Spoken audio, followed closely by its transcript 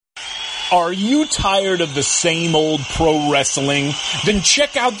Are you tired of the same old pro wrestling? Then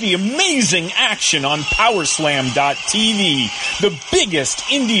check out the amazing action on Powerslam.tv, the biggest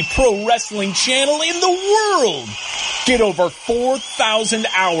indie pro wrestling channel in the world. Get over 4,000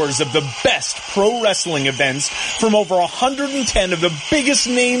 hours of the best pro wrestling events from over 110 of the biggest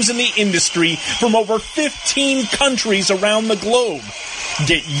names in the industry from over 15 countries around the globe.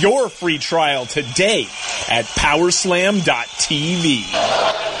 Get your free trial today at Powerslam.tv.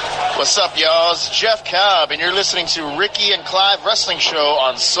 What's up, y'all? It's Jeff Cobb, and you're listening to Ricky and Clive Wrestling Show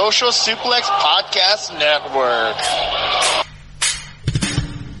on Social Suplex Podcast Network.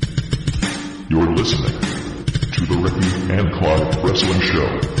 You're listening to the Ricky and Clive Wrestling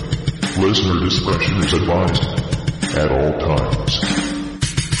Show. Listener discretion is advised at all times.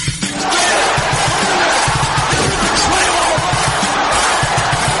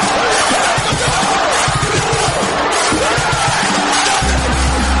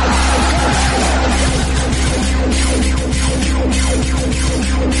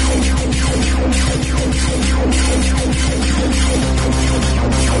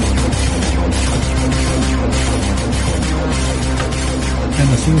 In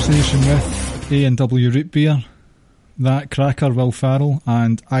association with A&W Root Beer, That Cracker Will Farrell,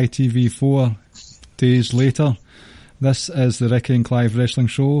 and ITV4 Days Later, this is the Ricky and Clive Wrestling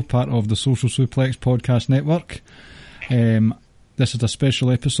Show, part of the Social Suplex Podcast Network. This is a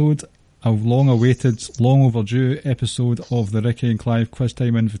special episode, a long-awaited, long-overdue episode of the Ricky and Clive Quiz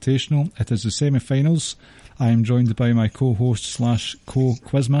Time Invitational. It is the semi-finals. I am joined by my co-host /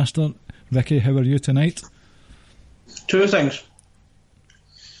 co-quizmaster. Ricky, how are you tonight? Two things.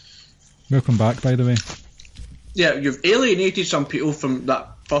 Welcome back, by the way. Yeah, you've alienated some people from that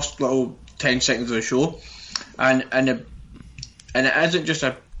first little 10 seconds of the show, and it isn't just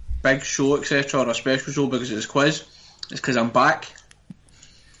a big show, etc., or a special show because it's a quiz. It's because I'm back.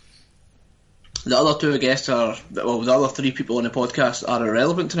 The other two guests the other three people on the podcast are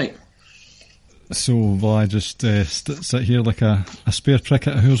irrelevant tonight. So will I just sit here like a spare prick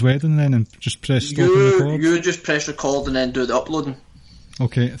at a who's wedding then and just press stop and record? You just press record and then do the uploading.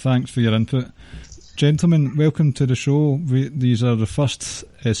 Okay, thanks for your input. Gentlemen, welcome to the show. These are the first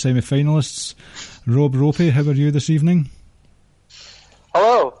semi-finalists. Rob Ropey, how are you this evening?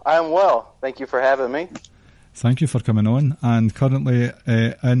 Hello, I am well. Thank you for having me. Thank you for coming on. And currently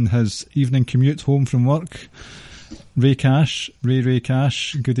in his evening commute home from work, Ray Cash. Ray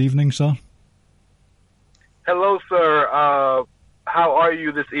Cash, good evening, sir. Hello, sir. How are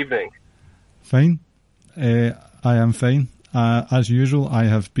you this evening? Fine. I am fine. As usual, I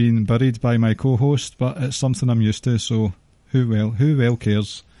have been buried by my co-host, but it's something I'm used to, so who well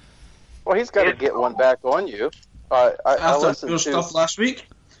cares? Well, he's got to get one back on you. I listened to stuff last week.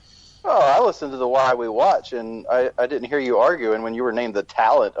 Oh, I listened to the Why We Watch, and I didn't hear you arguing when you were named the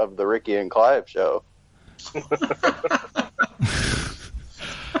talent of the Ricky and Clive show.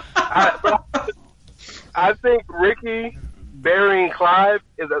 I think Ricky burying Clive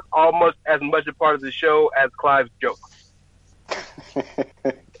is almost as much a part of the show as Clive's joke.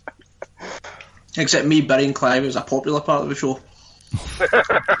 Except me burying Clive is a popular part of the show.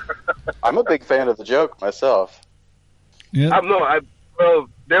 I'm a big fan of the joke myself. Yeah. Well,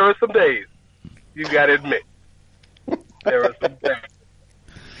 there are some days, you gotta admit. There are some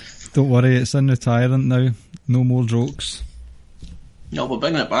days. Don't worry, it's in retirement now. No more jokes. No, we're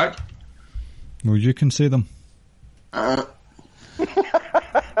bringing it back. Well, you can say them.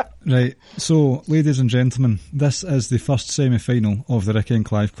 Right, so, ladies and gentlemen, this is the first semi-final of the Ricky and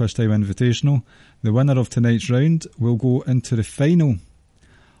Clive Quiz Time Invitational. The winner of tonight's round will go into the final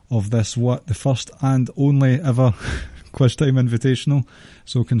of this, the first and only ever Quiz Time Invitational.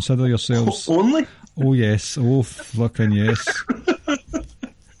 So consider yourselves... Only? Oh yes, oh fucking yes.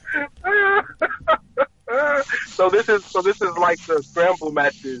 So this is like the scramble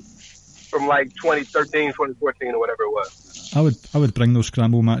matches from like 2013, 2014 or whatever it was. I would bring those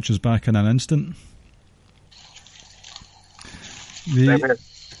scramble matches back in an instant.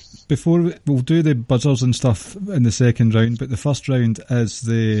 We'll do the buzzers and stuff in the second round, but the first round is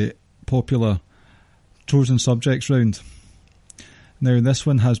the popular chosen subjects round. Now this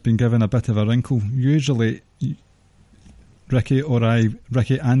one has been given a bit of a wrinkle. Usually Ricky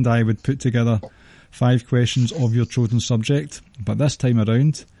and I would put together 5 questions of your chosen subject, but this time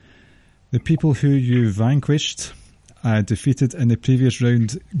around the people who you vanquished, defeated in the previous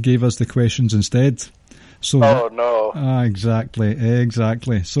round, gave us the questions instead. So, oh no! Exactly.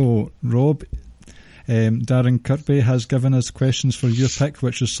 So, Rob, Darren Kirby has given us questions for your pick,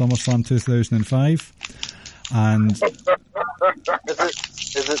 which is SummerSlam 2005. And is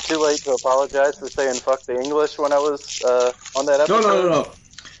it too late to apologise for saying "fuck the English" when I was on that episode?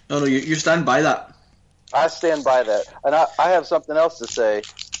 No. No, you stand by that. I stand by that. And I have something else to say.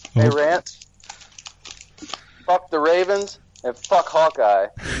 Hey, Rance, fuck the Ravens and fuck Hawkeye.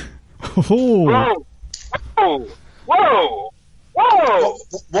 Oh. Whoa!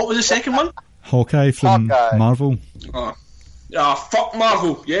 What was the second one? Hawkeye from Marvel. Fuck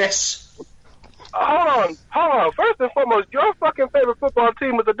Marvel, yes. Hold on. First and foremost, your fucking favorite football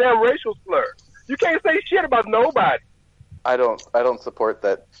team was a damn racial slur. You can't say shit about nobody. I don't support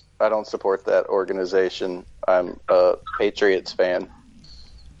that. I don't support that organization. I'm a Patriots fan.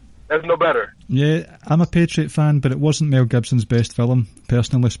 That's no better. Yeah, I'm a Patriot fan, but it wasn't Mel Gibson's best film,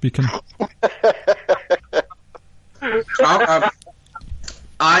 personally speaking.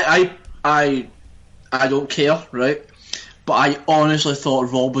 I don't care, right? But I honestly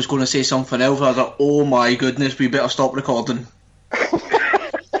thought Rob was going to say something else. I was like, oh my goodness, we better stop recording.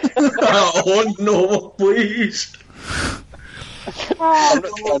 Oh no, please.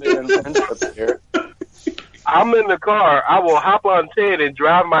 I'm in the car. I will hop on Ted and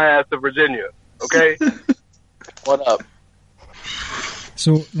drive my ass to Virginia. Okay? What up?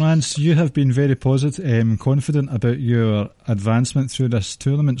 So, Rance, you have been very positive, confident about your advancement through this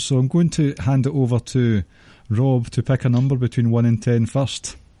tournament. So I'm going to hand it over to Rob to pick a number between 1 and 10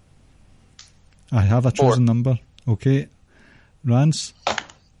 first. I have a chosen number. Okay. Rance?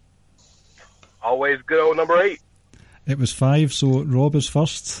 Always good old number 8. It was 5, so Rob is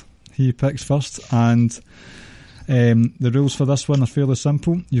first. He picks first, and the rules for this one are fairly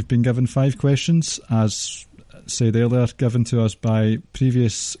simple. You've been given 5 questions, as said earlier, given to us by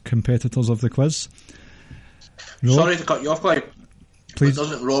previous competitors of the quiz. Rob, sorry to cut you off, Clive. Please. But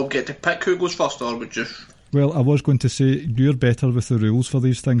doesn't Rob get to pick who goes first, or would just... Well, I was going to say, you're better with the rules for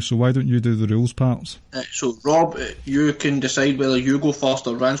these things, so why don't you do the rules parts? So, Rob, you can decide whether you go first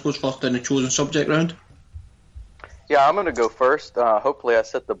or Rance goes first in the chosen subject round. Yeah, I'm going to go first. Hopefully I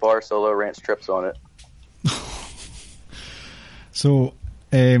set the bar so low Rance trips on it. So,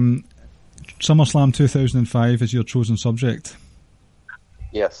 SummerSlam 2005 is your chosen subject.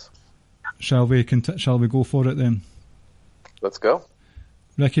 Yes. Shall we go for it then? Let's go.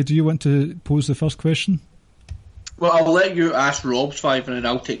 Ricky, do you want to pose the first question? Well, I'll let you ask Rob's 5 and then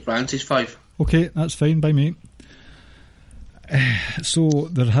I'll take Rance's 5. Okay, that's fine by me. So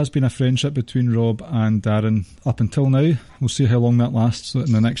there has been a friendship between Rob and Darren up until now. We'll see how long that lasts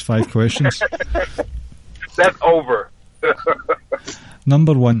in the next 5 questions. That's over.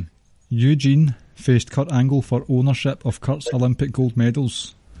 Number 1. Eugene faced Kurt Angle for ownership of Kurt's Olympic gold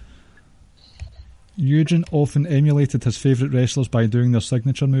medals. Eugene often emulated his favourite wrestlers by doing their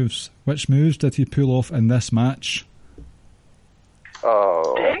signature moves. Which moves did he pull off in this match?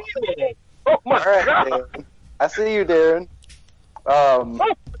 Oh. Dang. Oh my right, God. Darren. I see you, Darren. Oh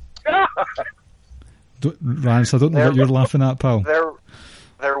my God. Rance, I don't know what you're laughing at, pal.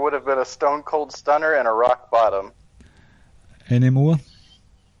 There would have been a Stone Cold Stunner and a Rock Bottom. Any more?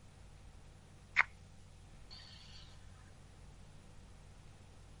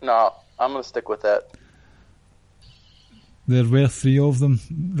 No, I'm going to stick with that. There were 3 of them.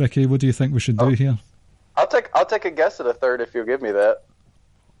 Ricky, what do you think we should do here? I'll take a guess at a third if you'll give me that.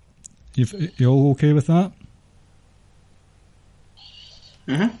 You all okay with that?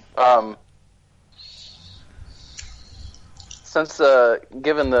 Mm-hmm. Since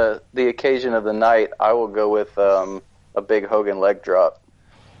given the occasion of the night, I will go with a big Hogan leg drop.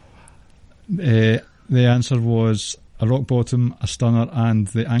 The answer was a rock bottom, a stunner, and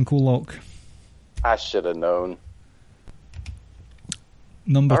the ankle lock. I should have known.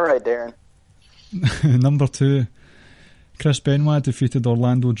 All right, Darren. Number 2. Chris Benoit defeated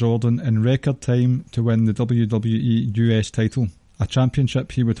Orlando Jordan in record time to win the WWE US title, a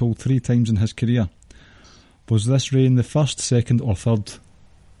championship he would hold 3 times in his career. Was this reign the first, second, or third?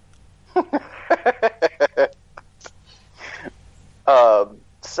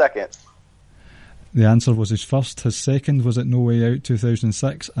 Second. The answer was his first. His second was at No Way Out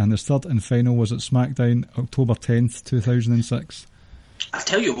 2006, and his third and final was at SmackDown October 10th, 2006. I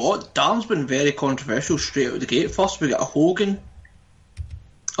tell you what, Darren's been very controversial straight out of the gate. First we got a Hogan.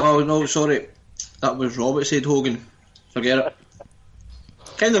 Oh no, sorry, that was Robert said Hogan. Forget it.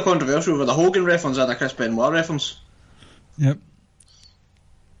 Kind of controversial with a Hogan reference and a Chris Benoit reference. Yep.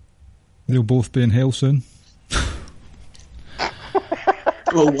 They'll both be in hell soon.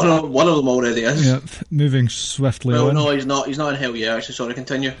 Well, one of them already is. Yep. Moving swiftly on. No, he's not. He's not in hell yet. Actually, sorry.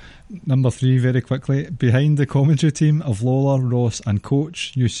 Continue. Number 3, very quickly. Behind the commentary team of Lawler, Ross and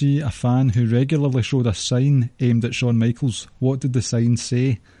Coach, you see a fan who regularly showed a sign aimed at Shawn Michaels. What did the sign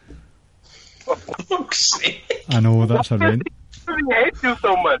say? For fuck's sake. I know, that's horrendous. I hate you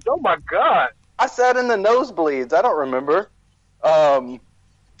so much. Oh my God. I sat in the nosebleeds. I don't remember.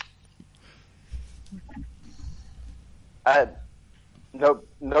 I had no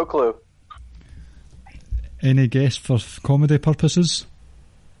clue. Any guess for comedy purposes?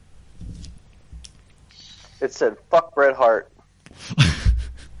 It said, fuck Bret Hart.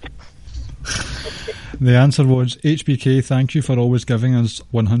 The answer was, HBK, thank you for always giving us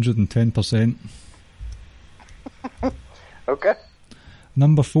 110%. Okay.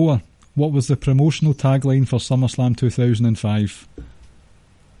 Number 4. What was the promotional tagline for SummerSlam 2005?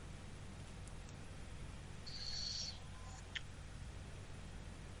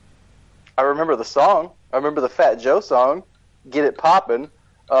 I remember the song. I remember the Fat Joe song. Get it poppin'.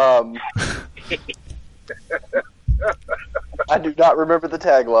 I do not remember the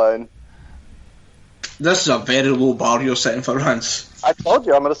tagline. This is a very low bar you're setting for Rance. I told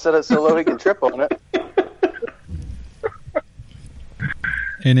you I'm going to set it so low he can trip on it.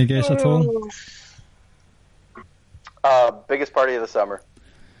 Any guess at all? Biggest party of the summer.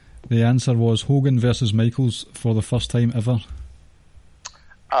 The answer was Hogan versus Michaels for the first time ever.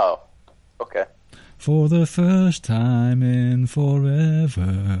 Oh, okay. For the first time in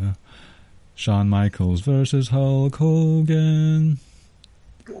forever, Shawn Michaels versus Hulk Hogan.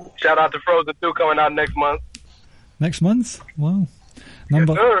 Shout out to Frozen 2 coming out next month. Next month? Wow. Yes,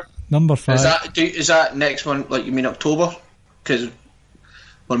 sir. Number 5. Is that next one, like you mean October? Because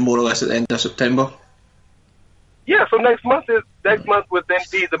we're more or less at the end of September. Yeah, so next month would then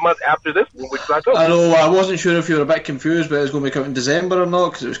be the month after this one, which is October. I know, I wasn't sure if you were a bit confused whether it was going to be coming in December or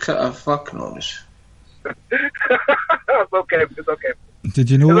not, because it was kind of fucking obvious. It's okay. Did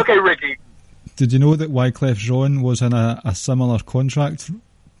you know? It's okay, Ricky. Did you know that Wyclef Jean was in a similar contract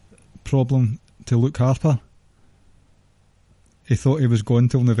problem to Luke Harper? He thought he was gone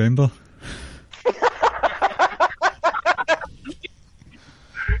till November.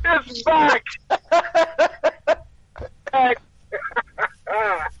 It's back.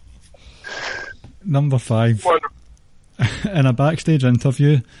 Number 5. Wonderful. In a backstage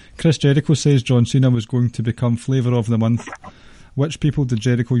interview, Chris Jericho says John Cena was going to become Flavour of the Month. Which people did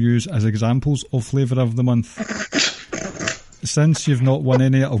Jericho use as examples of Flavour of the Month? Since you've not won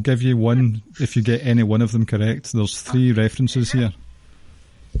any, I'll give you one if you get any one of them correct. There's 3 references here.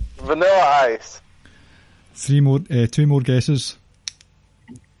 Vanilla Ice. 2 more guesses.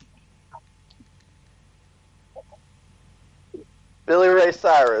 Billy Ray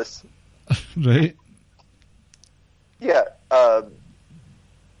Cyrus. Right. Yeah,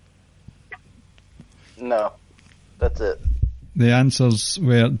 no. That's it. The answers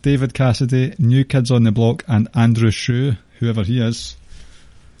were David Cassidy, New Kids on the Block, and Andrew Shue, whoever he is.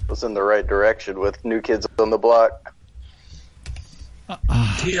 Was in the right direction with New Kids on the Block.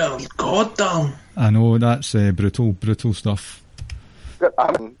 Dear God damn. I know, that's brutal stuff.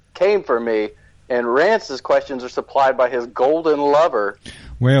 Came for me, and Rance's questions are supplied by his golden lover.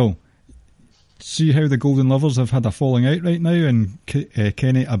 Well, see how the Golden Lovers have had a falling out right now and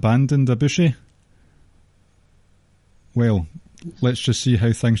Kenny abandoned Ibushi? Well, let's just see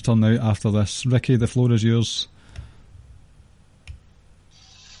how things turn out after this. Ricky, the floor is yours.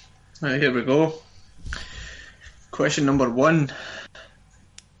 Right, here we go. Question number 1.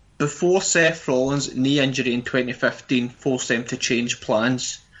 Before Seth Rollins' knee injury in 2015 forced them to change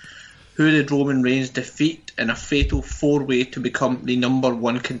plans, who did Roman Reigns defeat in a fatal 4-way to become the number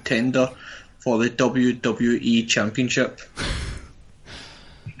 1 contender for the WWE Championship?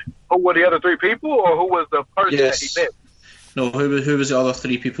 Who were the other 3 people, or who was the person Yes. that he met? No, who was the other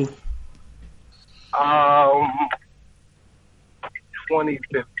 3 people?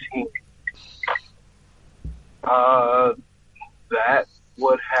 2015. That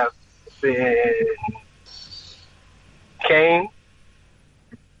would have been Kane.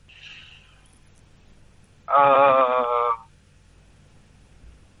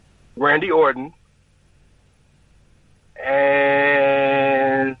 Randy Orton.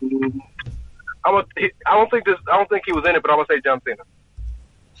 And I don't think he was in it, but I'm gonna say John Cena.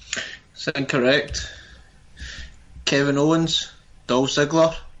 It's incorrect. Kevin Owens, Dolph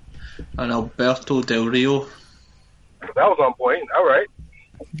Ziggler, and Alberto Del Rio. That was on point. All right.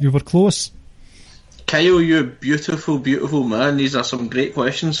 You were close. Kyle, you beautiful, beautiful man. These are some great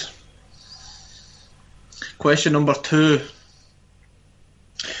questions. Question number 2.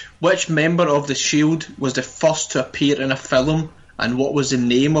 Which member of the Shield was the first to appear in a film, and what was the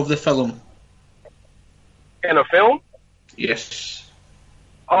name of the film? In a film? Yes.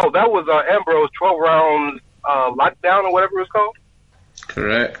 Oh, that was Ambrose 12-round lockdown or whatever it was called.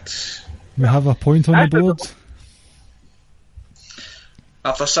 Correct. We have a point on the board.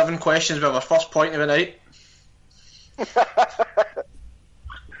 After 7 questions, we have our first point of the night.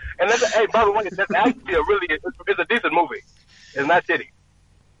 And that's, hey, by the way, that's actually it's a decent movie. It's not shitty.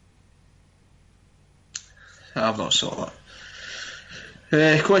 I've not saw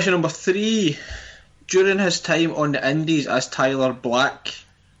that. Question number 3. During his time on the Indies as Tyler Black,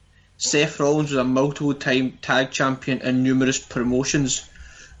 Seth Rollins was a multiple-time tag champion in numerous promotions.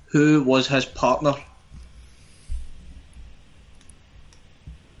 Who was his partner?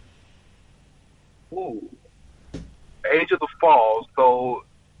 Ooh. Age of the Fall. So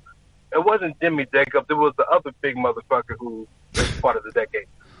it wasn't Jimmy Jacobs. It was the other big motherfucker who was part of the decade.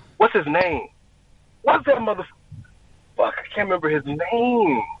 What's his name? What's that motherfucker? Fuck, I can't remember his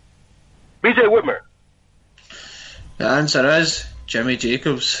name. BJ Whitmer. The answer is Jimmy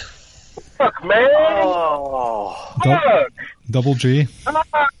Jacobs. Fuck, man. Oh. Fuck. Double J.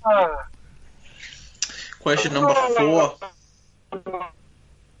 Question number 4.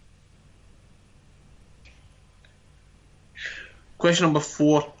 Question number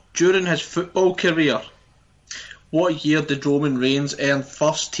 4. During his football career, what year did Roman Reigns earn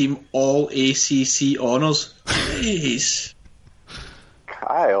first team All ACC honours? Jeez.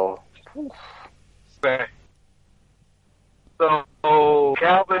 Kyle. Okay. So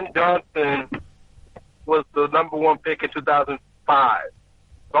Calvin Johnson was the number 1 pick in 2005.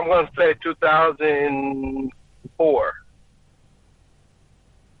 So I'm going to say 2004.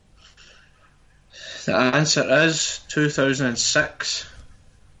 The answer is 2006.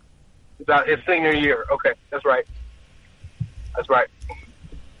 That his senior year. Okay, that's right. That's right.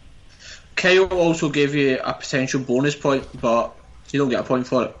 Kyle also gave you a potential bonus point, but you don't get a point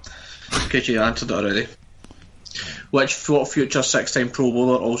for it because you answered it already. What future 6-time Pro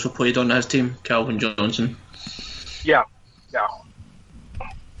Bowler also played on his team? Calvin Johnson. Yeah.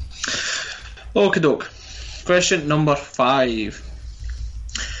 Okie doke. Question number 5.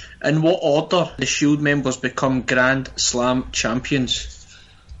 In what order the Shield members become Grand Slam champions?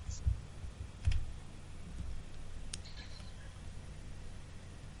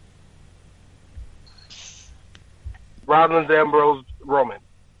 Rollins, Ambrose, Roman.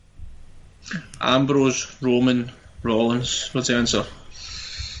 Ambrose, Roman, Rollins. What's the answer?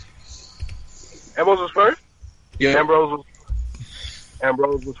 Ambrose was first? Yeah. Ambrose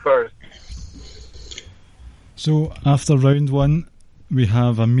was first. So after round 1, we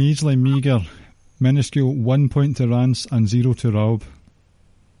have a measly, meagre, minuscule 1 point to Rance and 0 to Rob.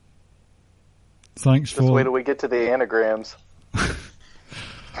 Thanks Just wait till we get to the anagrams.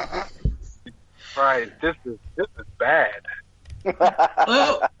 Right, this is bad.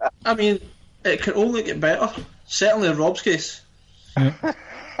 Well, I mean, it can only get better. Certainly in Rob's case. Yeah.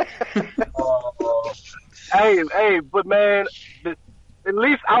 Hey, but man, at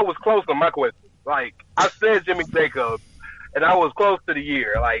least I was close on my question. Like, I said Jimmy Jacobs, and I was close to the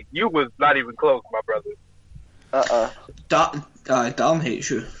year. Like, you was not even close, my brother. Darren hates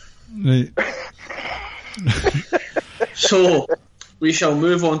you. Right. So, we shall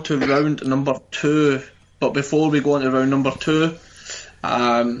move on to round number 2. But before we go on to round number 2,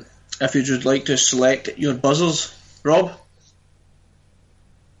 if you'd just like to select your buzzers. Rob?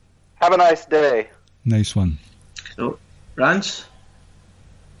 Have a nice day. Nice one. So, Rance?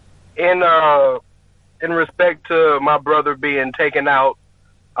 In respect to my brother being taken out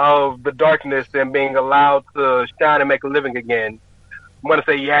of the darkness and being allowed to shine and make a living again, I'm going to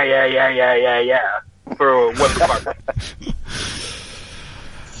say yeah for what department.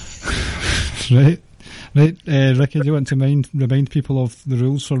 Right. Ricky, do you want to remind people of the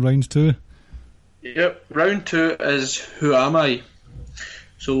rules for round 2? Yep. Round 2 is Who Am I?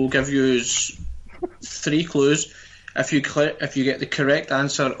 So we'll give you 3 clues. If you get the correct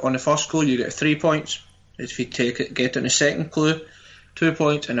answer on the first clue, you get 3 points. If you get it in the second clue, 2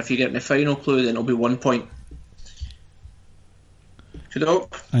 points. And if you get in the final clue, then it'll be 1 point.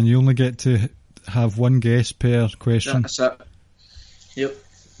 And you only get to have one guess per question. That's it. Yep.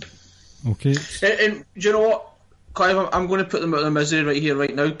 Okay. And do you know what, Clive? I'm going to put them out of their misery right here,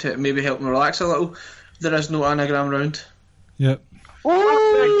 right now, to maybe help them relax a little. There is no anagram round. Yep.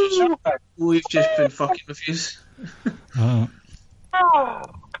 We've just been fucking with you.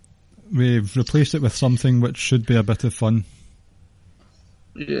 We've replaced it with something which should be a bit of fun.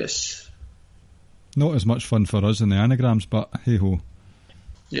 Yes. Not as much fun for us in the anagrams, but hey ho.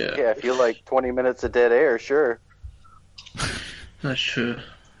 Yeah. Yeah, if you like 20 minutes of dead air, sure. That's true.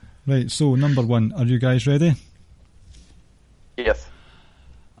 Right, so number 1, are you guys ready? Yes.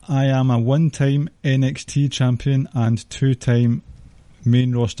 I am a 1-time NXT champion and 2-time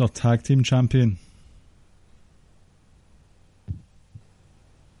main roster tag team champion.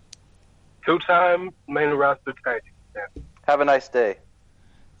 2-time main roster tag team champion. Have a nice day.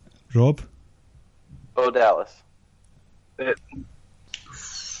 Rob? Bo Dallas. It.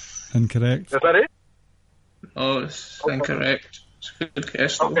 Incorrect. Is that it? Oh, it's incorrect. It's a good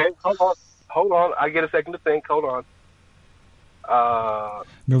guess, though. Okay, hold on. Hold on. I get a second to think. Hold on.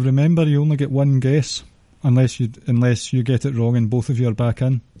 Well, remember, you only get one guess unless you get it wrong and both of you are back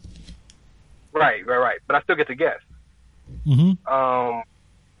in. Right. But I still get to guess. Mm-hmm.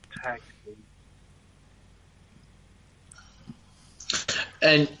 Tag team.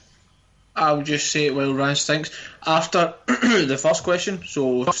 And I'll just say it while Rance thinks. After the first question,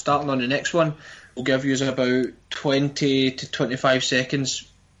 so starting on the next one, we'll give you about 20 to 25 seconds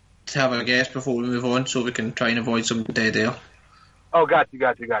to have a guess before we move on, so we can try and avoid some dead air. Oh, got you.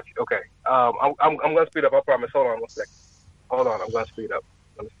 Okay. I'm gonna speed up. I promise. Hold on one second. Hold on. I'm gonna speed up.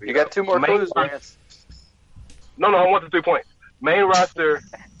 You got 2 more clues, Rance. No, I want the 3 points. Main roster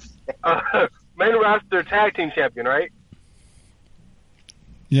tag team champion, right?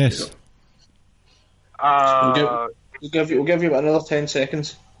 Yes. We'll give you about another 10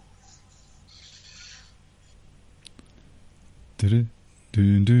 seconds. Boom.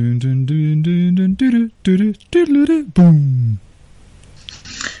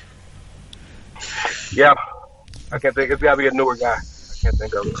 Yeah. I can't think. It's gotta be a newer guy. I can't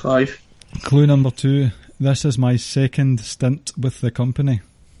think of it. Clive. Clue number 2. This is my second stint with the company.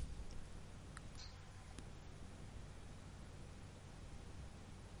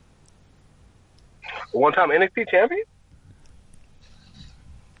 One-time NXT champion?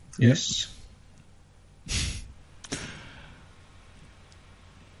 Yes.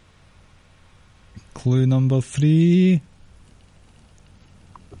 Clue number 3.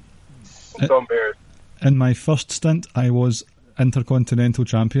 I'm so embarrassed. In my first stint, I was Intercontinental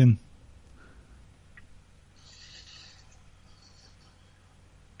Champion.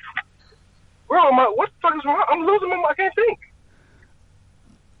 Bro, what the fuck is wrong? I'm losing my mind. I can't think.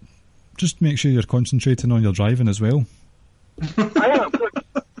 Just make sure you're concentrating on your driving as well. I am.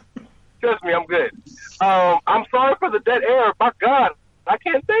 Trust me, I'm good. I'm sorry for the dead air. My God, I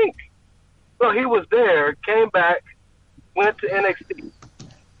can't think. So he was there, came back, went to NXT.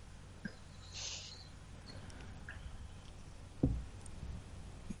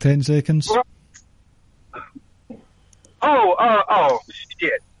 Ten seconds. Oh,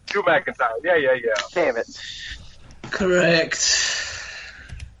 shit. Drew McIntyre. Yeah. Damn it. Correct.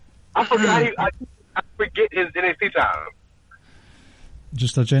 I forget his NXT time.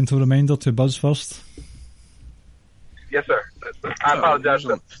 Just a gentle reminder to buzz first. Yes, sir. I apologize.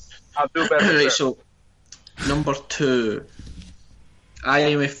 Sir. I'll do better. Right, so number 2. I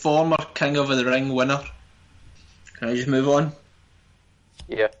am a former King of the Ring winner. Can I just move on?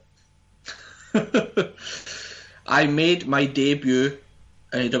 Yeah. I made my debut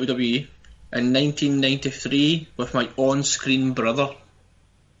in WWE in 1993 with my on-screen brother.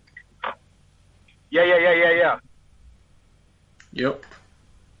 Yeah. Yep.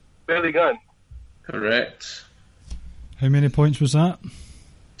 Billy Gunn. Correct. How many points was that?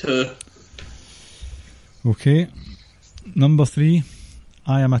 2. Okay. Number 3.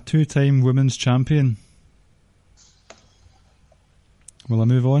 I am a 2-time women's champion. Will I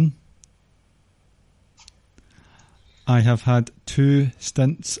move on? I have had 2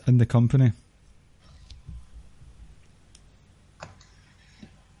 stints in the company.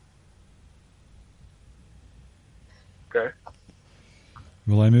 Okay.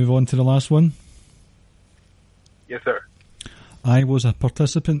 Will I move on to the last one? Yes, sir. I was a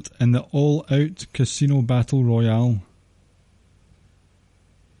participant in the All Out Casino Battle Royale.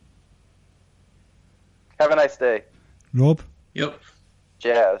 Have a nice day. Rob? Yep.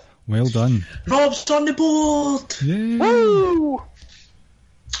 Jazz. Well done. Rob's on the board! Yay! Woo!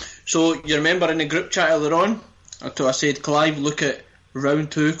 So, you remember in the group chat earlier on, until I said, Clive, look at round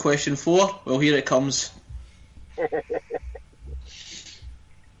 2, question 4? Well, here it comes.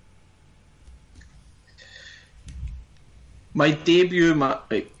 My debut,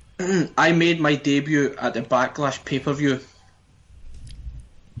 I made my debut at the Backlash pay-per-view.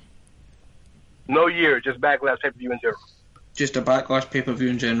 No year, just Backlash pay-per-view in general. Just a Backlash pay-per-view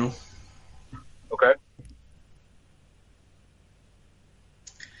in general. Okay.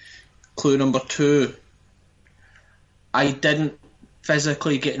 Clue number 2. I didn't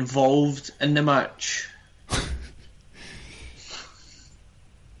physically get involved in the match.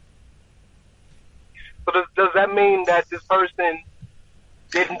 So does that mean that this person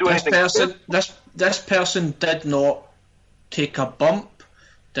didn't do anything? This person did not take a bump,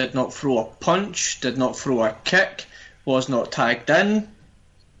 did not throw a punch, did not throw a kick, was not tagged in.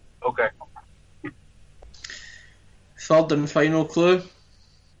 Okay. Third and final clue.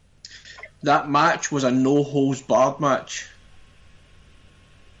 That match was a no-holds-barred match.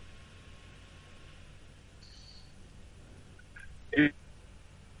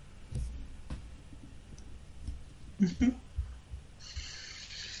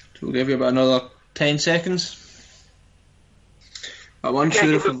 We'll give you about another 10 seconds. I'm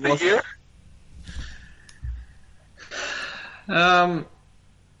unsure if I'm lost.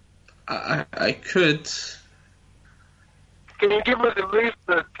 I could. Can you give us at least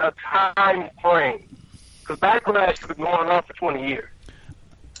a time frame? Because Backlash has been going on for 20 years.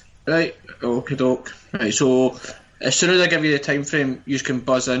 Right, okie doke. Right, so as soon as I give you the time frame, you can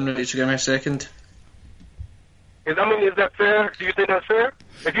buzz in, right? So give me a second. Is that fair? Do you think that's fair?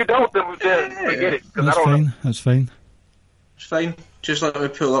 If you don't, then forget it. That's fine. That's fine. It's fine. Just let me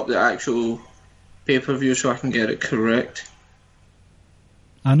pull up the actual pay-per-view so I can get it correct.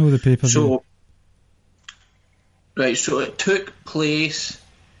 I know the pay-per-view. So, right, so it took place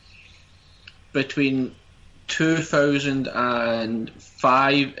between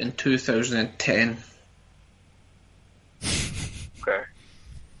 2005 and 2010. Okay.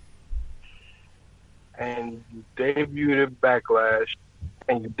 And you debuted at Backlash,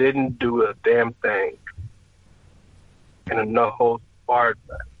 and you didn't do a damn thing in a no-holds-barred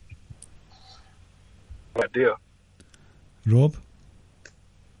match. What idea? Rob?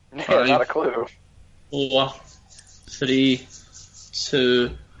 Yeah, not a clue. 4, 3,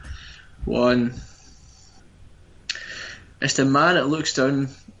 2, 1. It's the man that looks down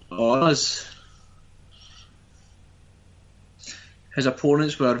on us. His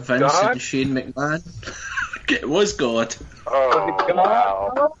opponents were Vince God? and Shane McMahon. It was God. Oh,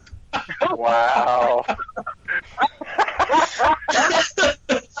 wow. Wow.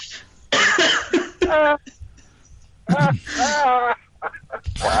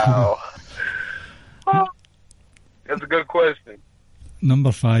 Wow. That's a good question.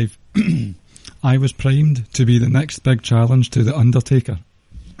 Number 5. I was primed to be the next big challenge to The Undertaker.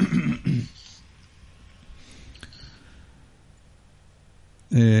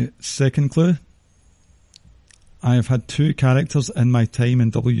 Second clue. I have had 2 characters in my time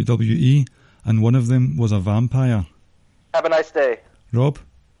in WWE, and one of them was a vampire. Have a nice day. Rob?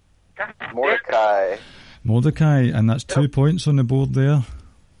 Mordecai. And that's 2 points on the board there.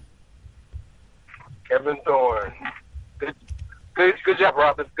 Kevin Thorne. Good job,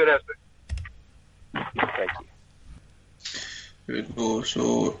 Rob. That's a good effort. Thank you. Here we go.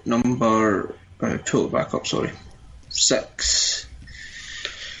 So, number... pull it back up, sorry. 6.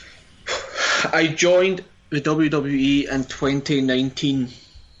 I joined the WWE in 2019.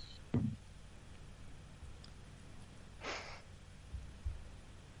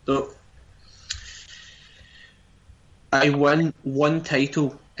 So, I won 1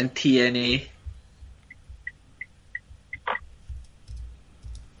 title in TNA.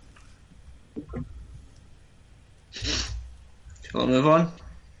 Shall I move on?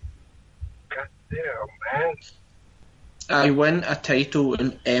 God damn, man. I won a title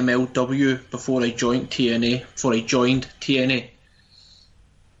in MLW before I joined TNA.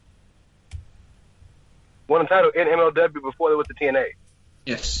 Won a title in MLW before they went to TNA.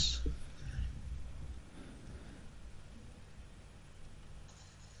 Yes.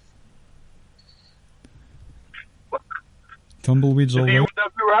 Tumbleweeds all Do you right. watch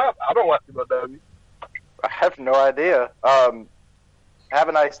MLW, Rob? I don't watch MLW. I have no idea. Have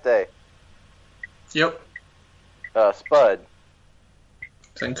a nice day. Yep. Spud.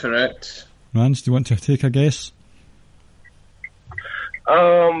 That's incorrect. Rance, do you want to take a guess?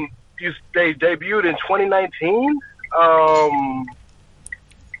 They debuted in 2019.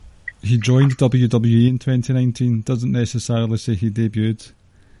 He joined WWE in 2019. Doesn't necessarily say he debuted.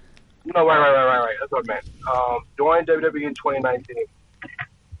 No, right. That's what I meant. Joined WWE in 2019.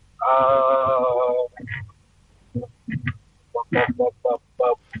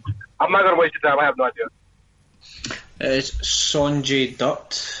 I'm not gonna waste your time. I have no idea. It's Sonjay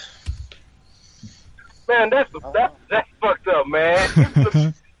Dutt. Man, that's fucked up, man.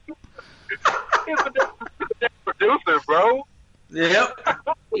 He's a producer, bro. Yep.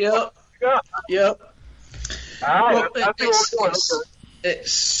 God. Yep. All right, Well, I see what we're doing. Okay.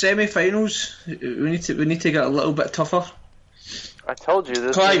 it's semi-finals. We need to get a little bit tougher. I told you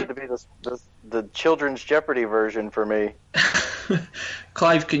this Clive. needed to be the children's Jeopardy version for me.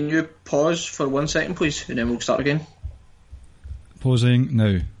 Clive, can you pause for 1 second, please, and then we'll start again. Pausing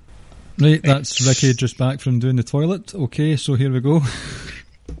now. Right, that's Ricky just back from doing the toilet. Okay, so here we go.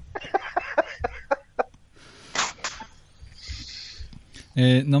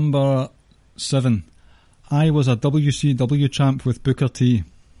 Number 7. I was a WCW champ with Booker T.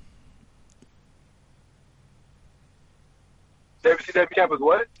 WCW champ was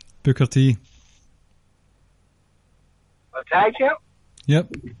what? Booker T. A tag champ?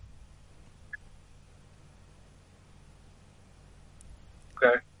 Yep.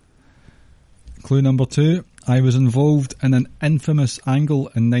 Okay. Clue number 2. I was involved in an infamous angle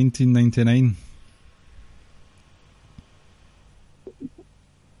in 1999.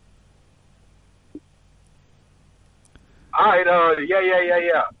 Alright,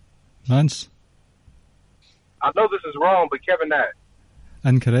 yeah. Rance? I know this is wrong, but Kevin Nash.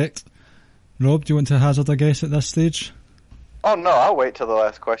 Incorrect. Rob, do you want to hazard a guess at this stage? Oh no, I'll wait till the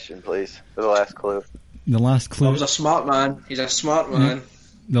last question, please, for the last clue. The last clue. Rob's a smart man. He's a smart man.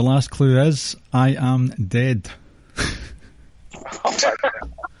 The last clue is I am dead. Oh my God.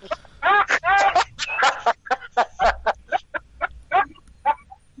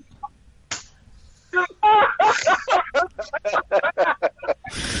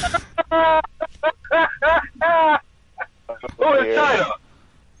 Oh, it's China.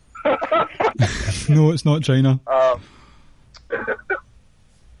 No, it's not China.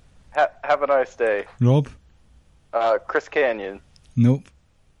 Have a nice day. Rob? Chris Canyon. Nope.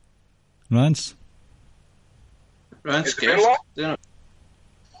 Rance? Rance Is it Benoit? guessed.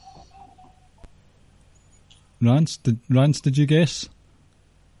 Rance, did you guess?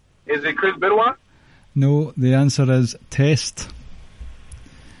 Is it Chris Benoit? No, the answer is Test.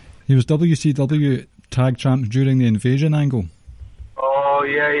 He was WCW tag champ during the Invasion angle. Oh,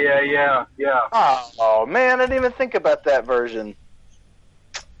 yeah. Oh man, I didn't even think about that version.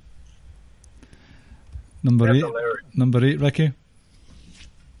 Number That's eight, hilarious. Ricky.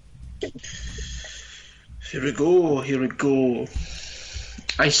 Here we go.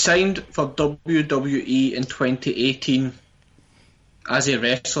 I signed for WWE in 2018 as a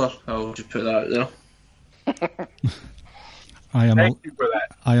wrestler. I'll just put that out there. Thank you for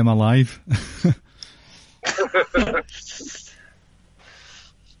that. I am alive.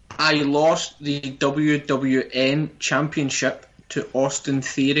 I lost the WWN Championship to Austin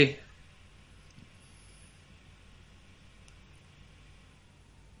Theory.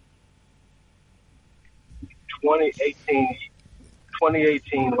 Twenty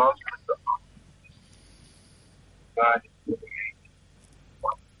eighteen lost to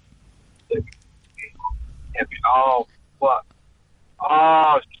Oh fuck!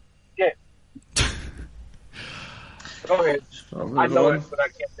 Oh shit! Go ahead. I know it, but I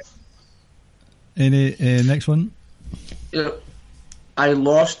can't think. Any next one? Yep. I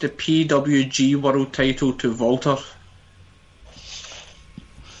lost the PWG World Title to Walter.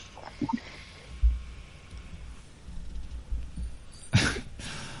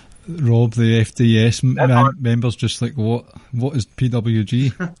 Rob, the FDS members just like, what is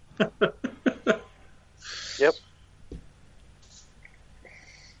PWG? Yep.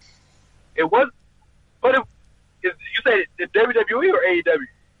 It was, but you said it WWE or AEW?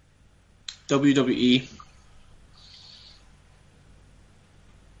 WWE.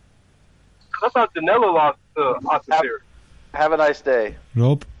 I thought Janela lost to Austin Theory. Have a nice day.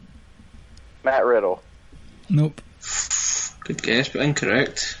 Rob? Matt Riddle. Nope. Good guess, but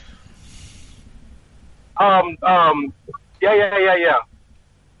incorrect. Yeah.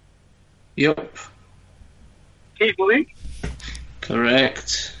 Yep. Keith Lee.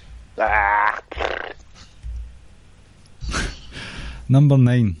 Correct. Number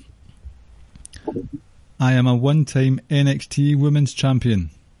 9. I am a one-time NXT Women's Champion.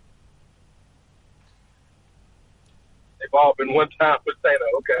 They've all been one time with Dana.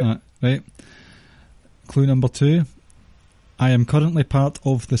 Okay. Right. Clue number 2. I am currently part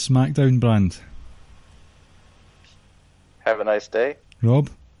of the SmackDown brand. Have a nice day. Rob?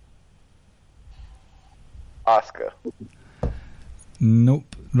 Asuka.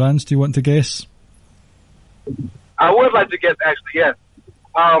 Nope. Rance, do you want to guess? I would like to guess, actually, yes.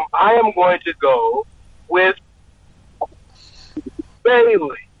 I am going to go with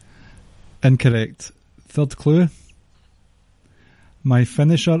Bayley. Incorrect. Third clue. My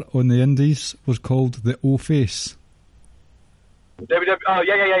finisher on the Indies was called the O-Face. WWE. Oh,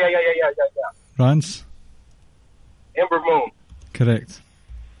 yeah. Rance? Ember Moon. Correct.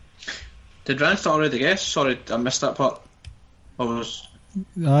 Did Rance already guess? Sorry, I missed that part. I was.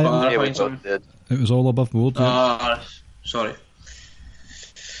 Aye, Yeah, we both did. it was all above board. Yeah. Sorry.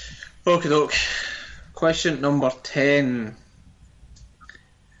 Okie doke. Question number 10.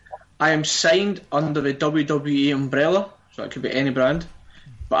 I am signed under the WWE umbrella, so it could be any brand,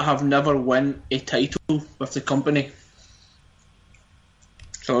 but I have never won a title with the company.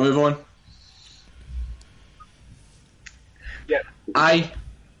 So I'll move on. Yeah. I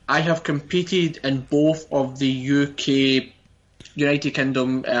have competed in both of the UK United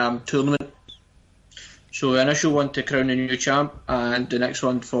Kingdom tournament. So the initial one to crown a new champ, and the next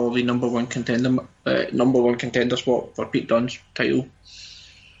one for the number one contender spot for Pete Dunne's title.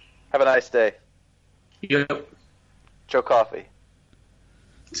 Have a nice day. Yep, Joe Coffey.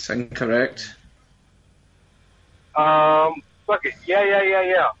 it's incorrect. Fuck it.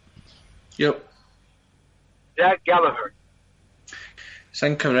 Yeah. Yep. Jack Gallagher. It's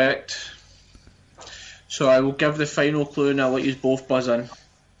incorrect. So I will give the final clue and I'll let you both buzz in.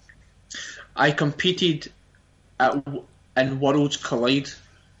 I competed in Worlds Collide.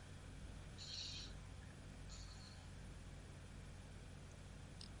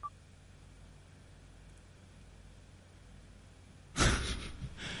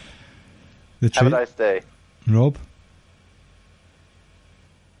 Have a nice day. Rob?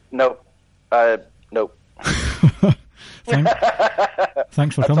 Nope. Nope.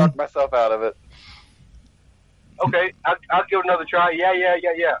 Thanks for I coming. talked myself out of it. Okay, I'll give it another try.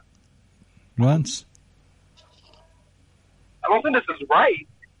 Yeah. Rance? I don't think this is right,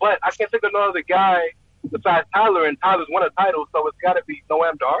 but I can't think of no other guy besides Tyler, and Tyler's won a title, so it's got to be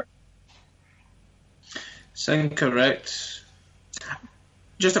Noam Dar. It's incorrect.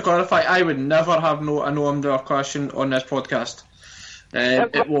 Just to clarify, I would never have a Noam Dar question on this podcast.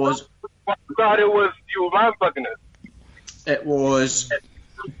 It was. I thought it was you were mind fucking it. It was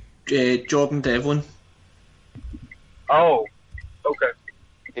Jordan Devlin. Oh, okay.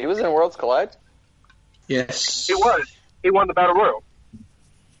 He was in Worlds Collide? Yes. He was. He won the Battle Royal.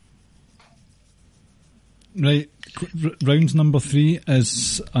 Right, round number 3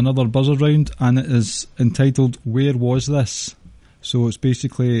 is another buzzer round, and it is entitled Where Was This? So it's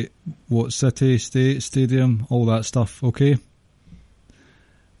basically what city, state, stadium, all that stuff, okay?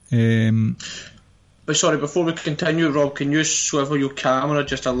 But sorry, before we continue, Rob, can you swivel your camera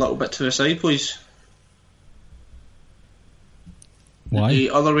just a little bit to the side, please? Why? The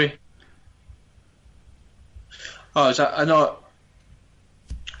other way. Oh, is that? I know.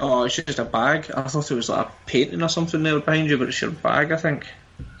 Oh, it's just a bag. I thought it was like a painting or something there behind you, but it's your bag, I think.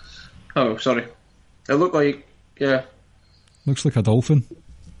 Oh, sorry. It looked like, yeah. Looks like a dolphin.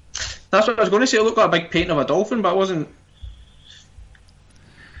 That's what I was going to say. It looked like a big painting of a dolphin, but it wasn't.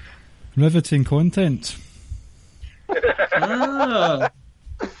 Riveting content. Ah.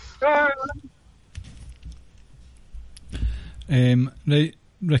 Right,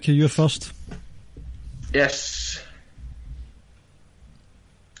 Ricky, you're first. Yes.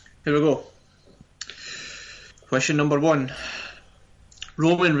 Here we go. Question number 1.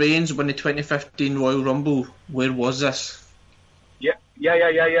 Roman Reigns won the 2015 Royal Rumble. Where was this? Yeah.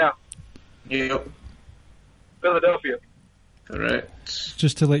 Yep. Philadelphia. Correct.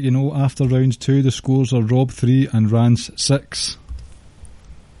 Just to let you know, after round 2, the scores are Rob 3 and Rance 6.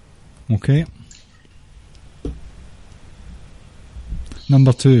 Okay.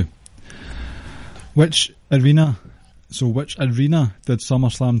 Number 2. Which arena did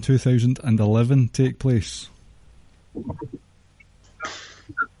SummerSlam 2011 take place? Okay.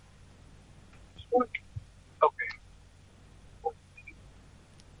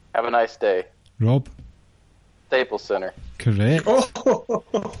 Have a nice day. Rob? Staples Center. Correct.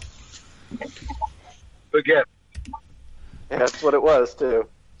 Oh. Good guess. Yeah, that's what it was, too.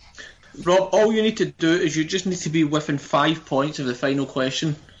 Rob, all you need to do is you just need to be within 5 points of the final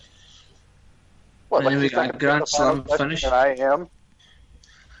question. What, And then we like got a Grand Slam finish. I am.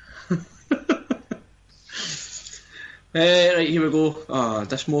 Right, here we go.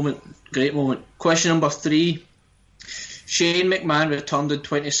 This moment, great moment. Question number 3. Shane McMahon returned in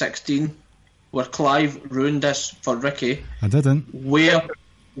 2016, where Clive ruined this for Ricky. I didn't. Where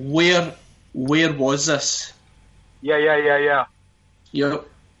was this? Yeah. Yep.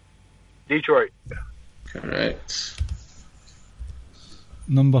 Detroit. Correct.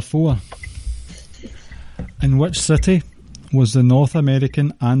 Number 4. In which city was the North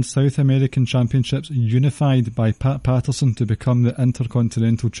American and South American Championships unified by Pat Patterson to become the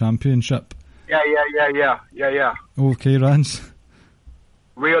Intercontinental Championship? Yeah. Okay, Rance.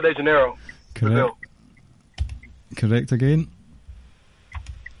 Rio de Janeiro. Correct. Brazil. Correct again.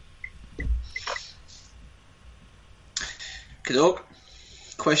 Good.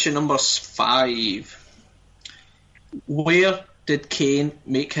 Question number 5. Where did Kane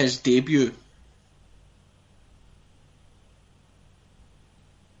make his debut?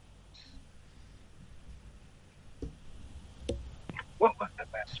 What was that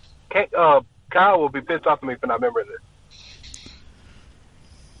match? Kyle will be pissed off at me for not remembering this.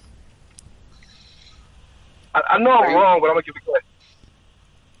 I know I'm wrong, but I'm gonna give it a guess.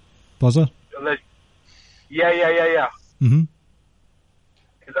 Buzzer? Yeah. Mm-hmm.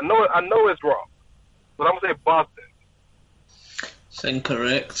 'Cause I know it's wrong, but I'm gonna say Boston. It's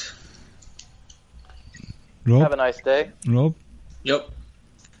incorrect. Rob? Have a nice day. Rob? Yep.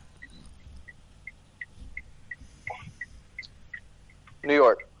 New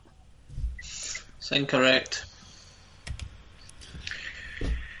York. It's incorrect.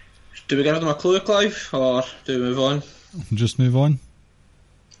 Do we give them a clue, Clive, or do we move on? Just move on.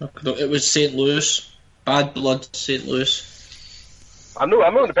 It was St. Louis. Bad Blood, St. Louis. I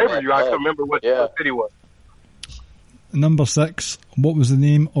remember the pay-per-view. I couldn't remember what city was. Number 6. What was the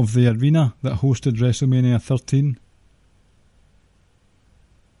name of the arena that hosted WrestleMania 13?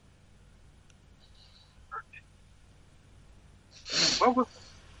 What was...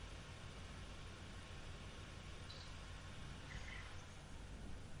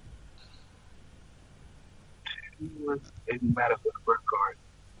 in Madison Square Garden.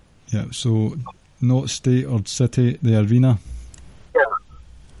 Yeah, so not state or city, the arena. Yeah.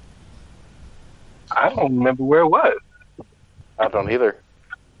 I don't remember where it was. I don't either.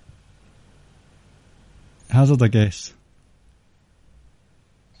 Hazard a guess.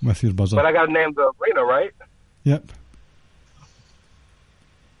 With your buzzer. But I got to name the arena, right? Yep.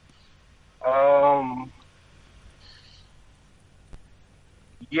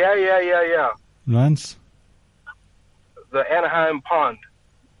 Yeah. Rance? The Anaheim Pond.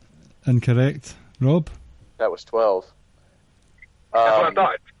 Incorrect. Rob? That was 12. That's what I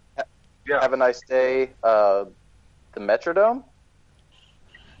thought. Yeah. Have a nice day. The Metrodome?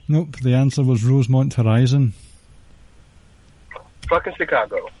 Nope, the answer was Rosemont Horizon. Fucking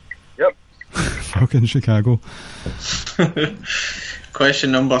Chicago. Yep. Fucking Chicago.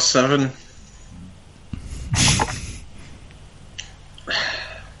 Question number 7.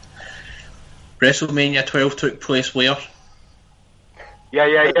 WrestleMania 12 took place where? Yeah.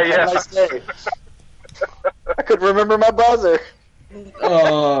 Have a nice day. I couldn't remember my buzzer.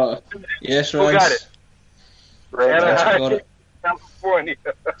 Oh, yes, Who got it? Right. Got it. California.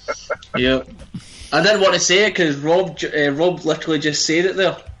 Yep. I didn't want to say it because Rob literally just said it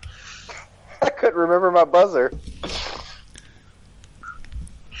there. I couldn't remember my buzzer.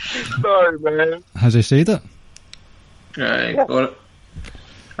 Sorry, man. Has he said it? Right, got it.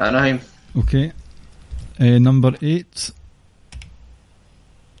 Anaheim. Okay. Number 8.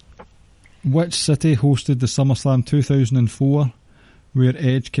 Which city hosted the SummerSlam 2004 where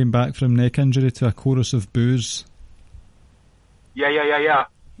Edge came back from neck injury to a chorus of boos? Yeah.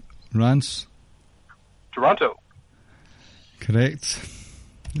 Rance? Toronto. Correct.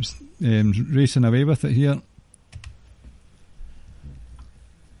 Just, racing away with it here.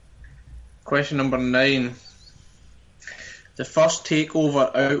 Question number 9. The first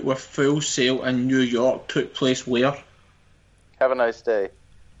takeover out with Full Sail in New York took place where? Have a nice day.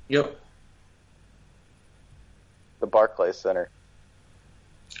 Yep. The Barclays Center.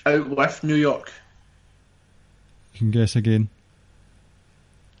 Out with New York. You can guess again.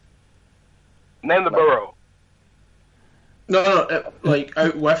 Name the borough. No, like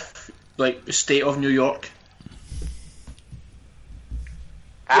out with like the state of New York.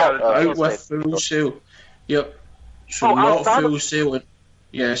 Out with Full Sail. Yep. So not Full Sail.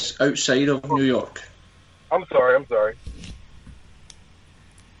 Yes, outside of New York. I'm sorry.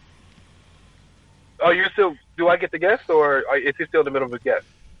 Oh, you're still... Do I get the guess, or is he still in the middle of a guess?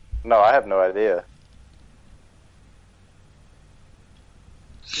 No, I have no idea.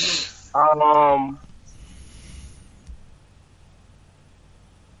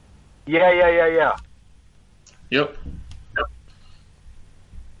 Yeah. Yep.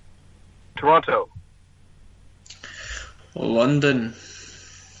 Toronto. London.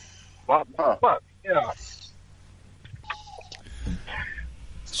 What? Yeah.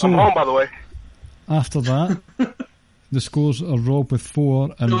 So, I'm home, by the way. after that, the scores are Rob with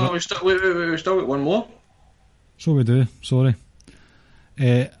 4 and... No, we still got one more. So we do, sorry.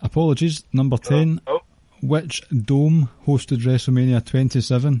 Apologies, number 10. Which dome hosted WrestleMania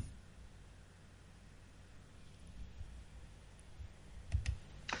 27?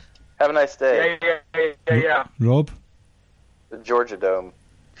 Have a nice day. Yeah. Rob? The Georgia Dome.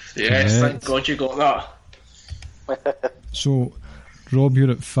 Yes, Correct. thank God you got that. So, Rob, you're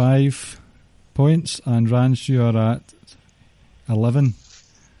at 5 points, and Rance, you are at 11.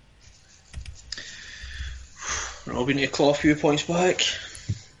 Rob, you need to claw a few points back.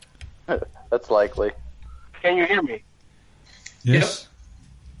 That's likely. Can you hear me? Yes?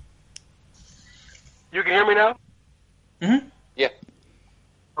 You can hear me now? Mm-hmm. Yeah.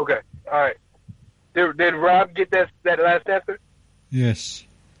 Okay. All right. Did Rob get that last answer? Yes.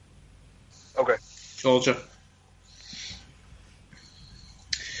 Okay. Georgia.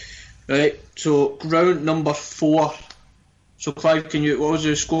 Right, so round number 4. So Clive, what was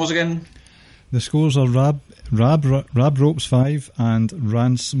the scores again? The scores are Rab Ropes 5 and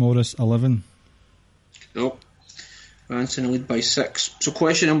Rance Morris 11. Nope. Rance in the lead by 6. So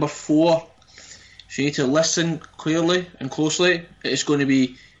question number 4. So you need to listen clearly and closely. It's going to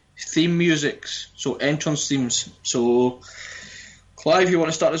be theme musics, so entrance themes. So Clive, you want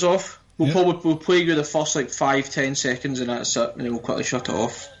to start us off? We'll play you the first like 5-10 seconds and that's it, and then we'll quickly shut it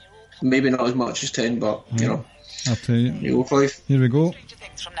off. Maybe not as much as 10, but you know. I'll tell you. You go, Clive. Here we go. Stranger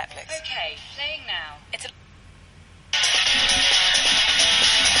Things from Netflix. Okay, playing now. It's a...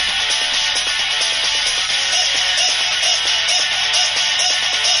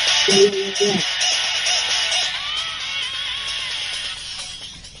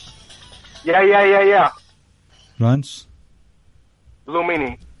 Yeah. Rance. Blue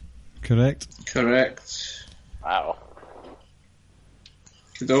Meanie. Correct. Correct. Wow.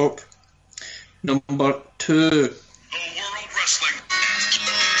 Dope. Number 2. The World Wrestling.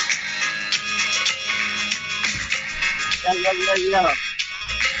 Yeah.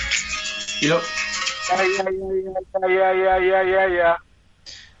 Yep. Yeah.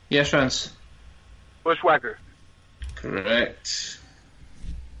 Yes, Rance. Bushwhacker. Correct.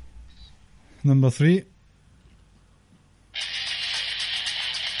 Number 3.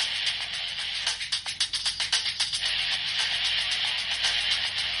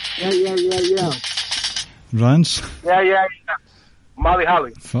 Yeah. Rance. Yeah. Molly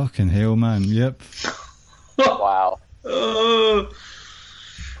Holly. Fucking hell, man. Yep. Wow.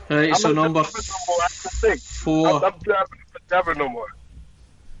 Right, so number 4. I'm never no more.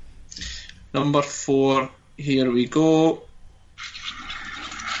 Number 4. Here we go.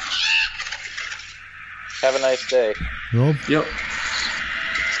 Have a nice day. Rob. Yep.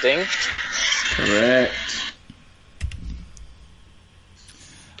 Sting. Correct.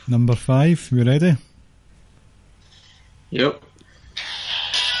 Number 5. You ready? Yep.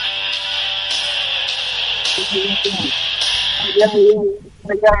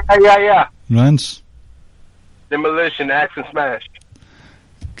 Yeah. Rance. Demolition, Axe and Smash.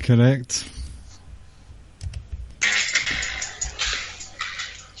 Correct.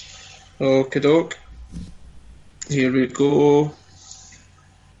 Okie doke. Here we go.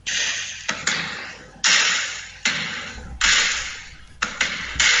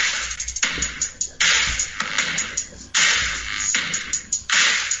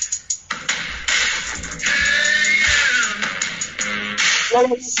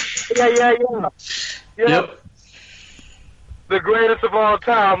 Yeah. Yep. The greatest of all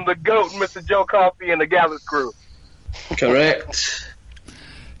time, the GOAT, Mr. Joe Coffey and the Gallus Crew. Correct.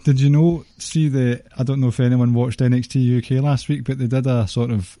 Did you know, I don't know if anyone watched NXT UK last week, but they did a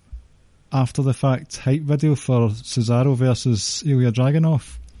sort of after the fact hype video for Cesaro versus Ilya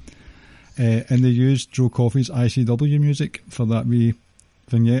Dragunov. And they used Joe Coffey's ICW music for that wee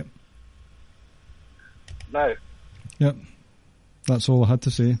vignette. Nice. Yep. That's all I had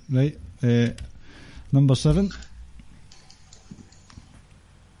to say. Right. Number 7.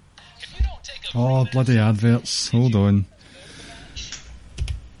 Oh, bloody adverts. Hold on.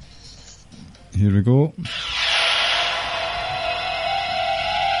 Here we go.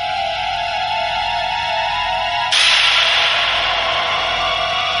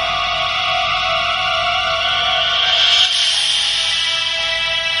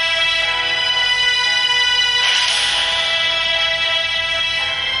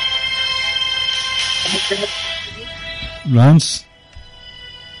 Rance.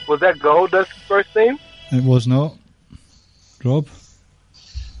 Was that Goldust's first theme? It was not. Rob.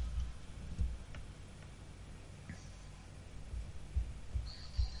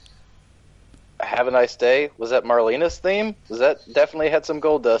 Have a nice day. Was that Marlena's theme? Was that definitely had some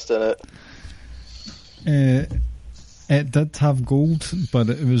gold dust in it? It did have gold, but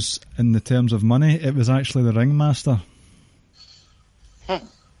it was, in the terms of money, it was actually the Ringmaster.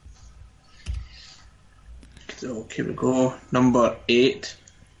 So here we go. Number 8.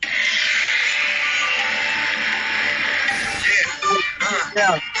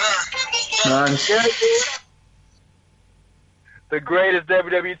 Rance. The greatest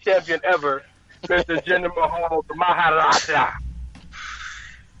WWE champion ever, Mr. Jinder Mahal, the Maharaja.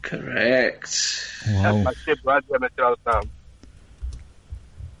 Correct. Wow. That's my shit, bro. I do that shit all the time.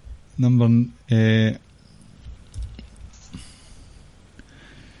 Number...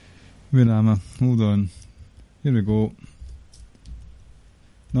 where am I? Hold on. Here we go.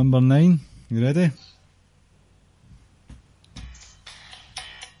 Number 9. You ready?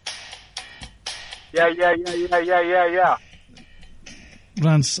 Yeah.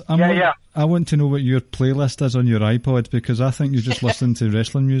 Rance, I want to know what your playlist is on your iPod, because I think you just listen to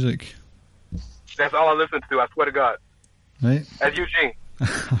wrestling music. That's all I listen to, I swear to God. Right? As Eugene.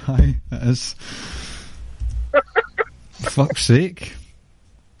 Aye, it is. Fuck's sake.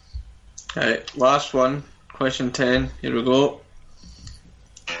 Right, last one. Question 10. Here we go.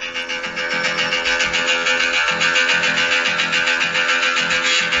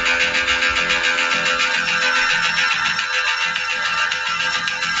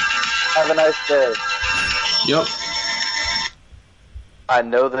 day. Yep. I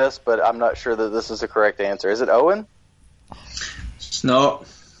know this, but I'm not sure that this is the correct answer. Is it Owen? It's not.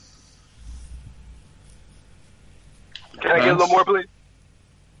 Can I get a little more, please?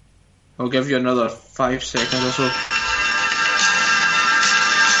 I'll give you another 5 seconds or so.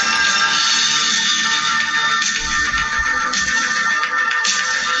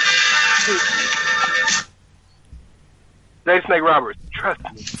 Dave Snake Roberts. Trust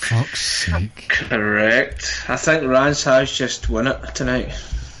me. Fuck's sake. Correct. I think Rance has just won it tonight.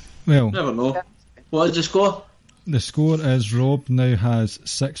 Well, Never know. What did you score? the score is Rob now has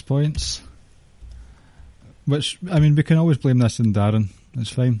 6 points. Which, I mean, we can always blame this on Darren.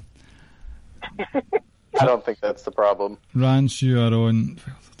 It's fine. I don't think that's the problem. Rance, you are on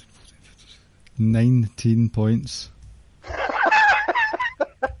 19 points.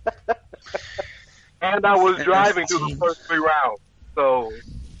 And I was driving through the first 3 rounds. So,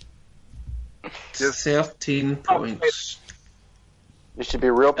 Just 13 points. You should be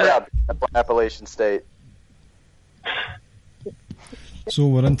real proud of Appalachian State. So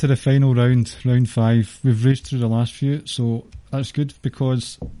we're into the final round, round 5. We've raced through the last few, so that's good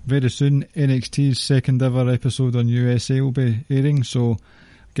because very soon NXT's second ever episode on USA will be airing, so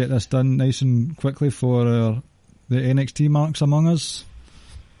get this done nice and quickly for the NXT marks among us.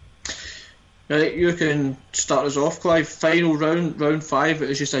 Right, you can start us off, Clive. Final round, round 5. It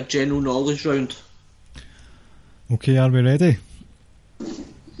is just a general knowledge round. Okay, are we ready?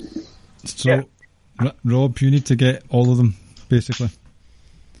 So, Yeah. Rob, you need to get all of them, basically.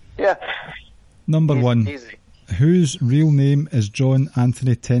 Yeah. Number 1. Easy. Whose real name is John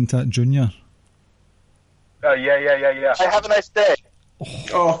Anthony Tenta Jr.? yeah. Hey, have a nice day.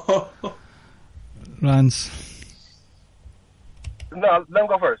 Oh, Rance. No, let him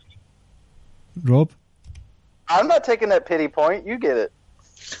go first. Rob? I'm not taking that pity point. You get it.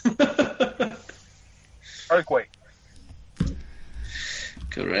 Earthquake.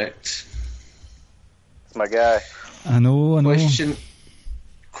 correct. It's my guy. I know.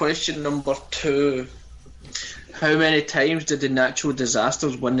 Question number 2. How many times did the Natural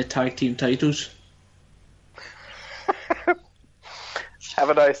Disasters win the tag team titles? Have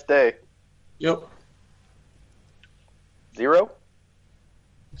a nice day. Yep. 0?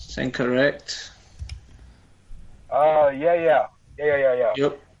 That's incorrect. Yeah.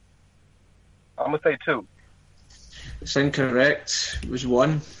 Yep. I'm gonna say 2. It's incorrect. It was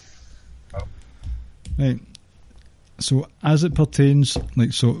 1. Right. So, as it pertains,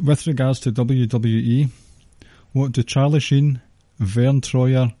 with regards to WWE, what do Charlie Sheen, Vern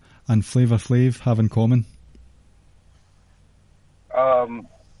Troyer, and Flavor Flav have in common?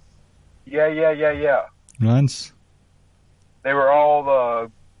 Yeah. Rance? They were all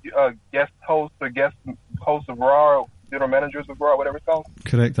guest hosts of Raw, general managers of Raw, whatever it's called.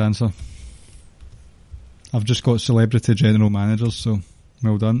 Correct answer. I've just got celebrity general managers, so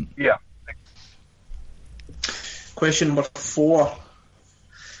well done. Yeah. Question number 4.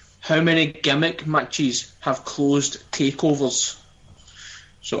 How many gimmick matches have closed takeovers?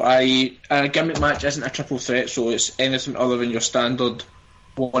 So a gimmick match isn't a triple threat, so it's anything other than your standard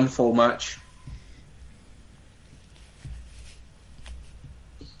 1 fall match.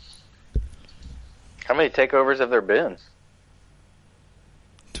 How many takeovers have there been?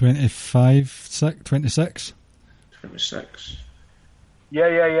 26? 26.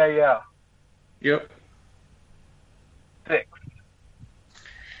 Yeah. Yep. 6.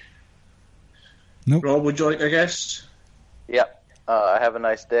 Nope. Rob, would you like a guess? Yep. Have a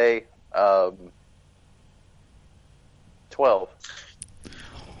nice day. 12.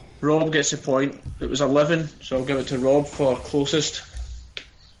 Rob gets a point. It was 11, so I'll give it to Rob for closest.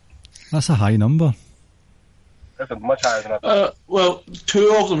 That's a high number. That's much higher than I thought. Well,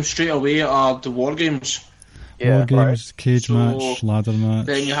 2 of them straight away are the War Games. Yeah. War games, cage So, match, ladder match.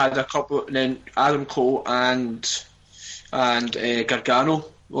 Then you had a couple. Then Adam Cole and Gargano,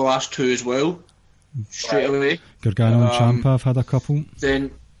 the last 2 as well, straight away. Gargano and Ciampa have had a couple.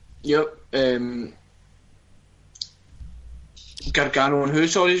 Then, Gargano and who?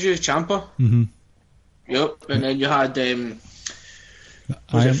 Sorry, is you Ciampa? Mm-hmm. Yep. And then you had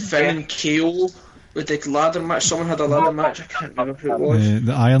was it Finn and KO with the ladder match? Someone had a ladder match. I can't remember who it was.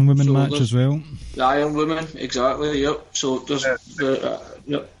 The Iron Woman So match there's- as well. The Iron Woman, exactly. Yep. So there's yep.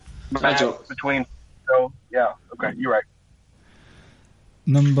 Adds Match up. between. So yeah. Okay, you're right.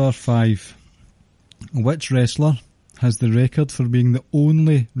 Number 5. Which wrestler has the record for being the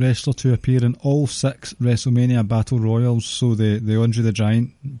only wrestler to appear in all 6 WrestleMania Battle Royals? So the Andre the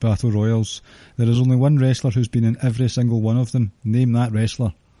Giant Battle Royals. There is only one wrestler who's been in every single one of them. Name that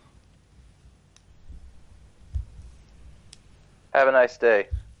wrestler. Have a nice day.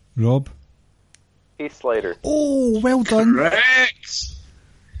 Rob? Heath Slater. Oh, well done. Correct.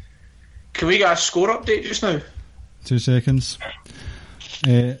 Can we get a score update just now? 2 seconds.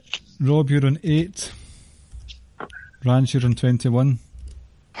 Rob, you're on 8. Rance, you're on 21.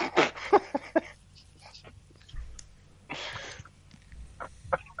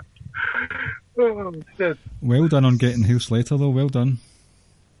 Oh, shit. Well done on getting Heath Slater, though. Well done.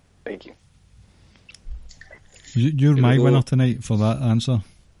 Thank you. You're my winner tonight for that answer.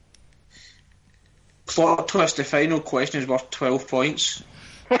 Plot twist, the final question is worth 12 points.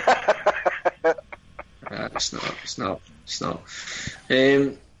 It's not.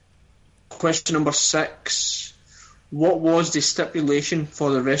 Question number 6. What was the stipulation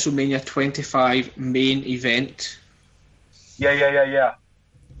for the WrestleMania 25 main event? Yeah.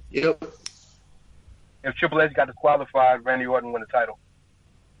 Yep. If Triple H got disqualified, Randy Orton win the title.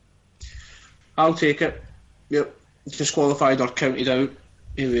 I'll take it. Yep. Disqualified or counted out.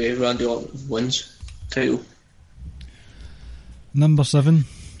 Anyway, Randy Orton wins title. Number 7.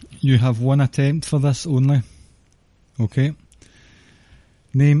 You have 1 attempt for this only. Okay.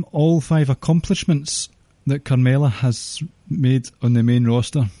 Name all 5 accomplishments that Carmella has made on the main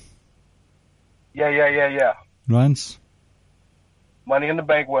roster. Yeah. Rance? Money in the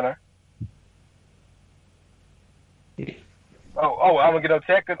Bank winner. Oh, I'm gonna get a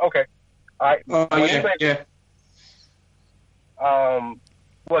check. Okay. All right. Money in the Bank. Yeah.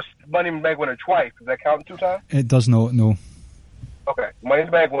 Was Money in the Bank winner twice? Does that count 2 times? It does not, no. Okay. Money in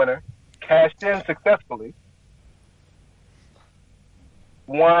the Bank winner. Cashed in successfully.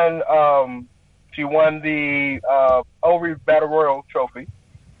 She won the Overeem Battle Royal trophy.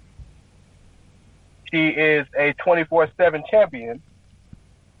 She is a 24/7 champion.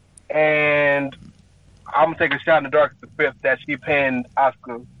 And I'm going to take a shot in the dark at the 5th that she pinned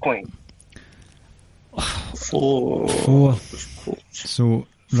Asuka clean. 4. So,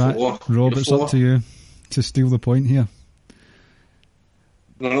 Rob, it's up to you to steal the point here.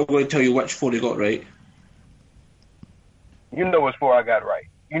 I'm not going to tell you which 4 he got right. You know which 4 I got right.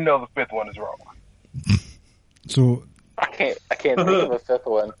 You know the 5th one is wrong. So I can't think of a 5th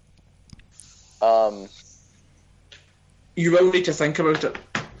one. You will need to think about it.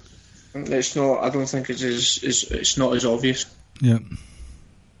 It's not. I don't think it's not as obvious. yeah,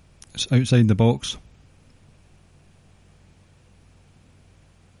 it's outside the box.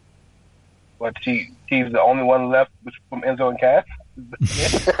 But she's the only one left from Enzo and Cass.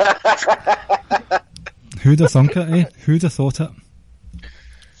 Who'd have thunk it, eh? Who'd have thought it?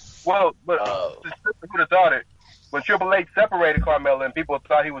 Well, but who would have thought it? When Triple H separated Carmella and people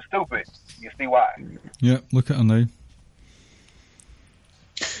thought he was stupid, you see why. Yeah, look at her now.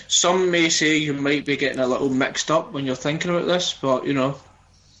 Some may say you might be getting a little mixed up when you're thinking about this, but you know.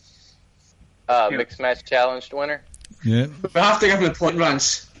 Mixed match challenged winner. Yeah. We have to give him the point,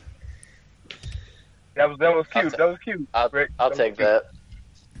 Rance. That was cute. That was cute. I'll take that.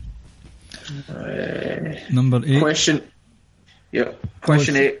 Number 8. Question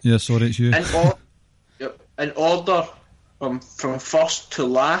 8. Yeah, sorry, it's you. In order from first to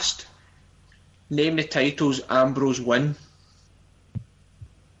last, name the titles Ambrose win.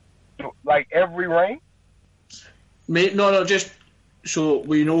 Like every reign? No, just so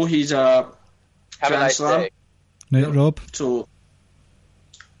we know he's a Have a nice Slam. day. Night, Rob. So,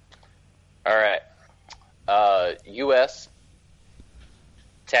 All right. U.S.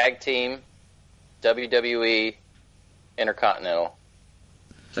 Tag Team, WWE, Intercontinental.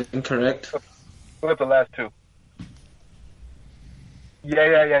 incorrect. Flip the last 2.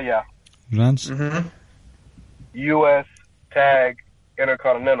 Yeah. Rance. Mm-hmm. U.S. Tag,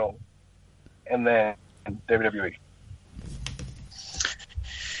 Intercontinental, and then WWE.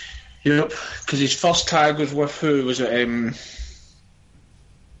 Yep, because his first tag was with who? Was it?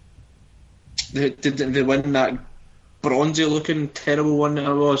 Did they win that bronzy-looking, terrible one that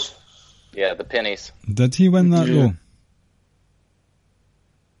it was? Yeah, the pennies. Did he win that, Yeah.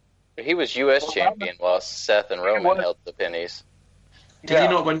 though? He was U.S. champion while Seth and Roman held the pennies. Did he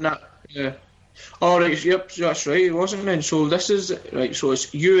not win that? Yeah. Oh, right, yep, that's right, it wasn't then. So this is, right, so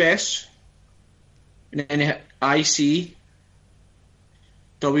it's US, and then IC,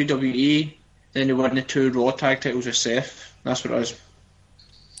 WWE, then they won the 2 Raw tag titles with Seth. That's what it is.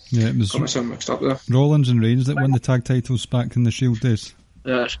 Yeah, it was Got myself mixed up there. Rollins and Reigns that won the tag titles back in the Shield days.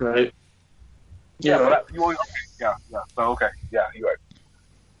 Yeah, that's right. Yeah. Yeah. So okay. Yeah, you're right.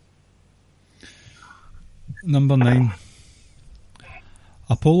 Number 9.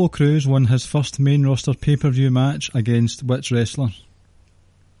 Apollo Crews won his first main roster pay-per-view match against which wrestler?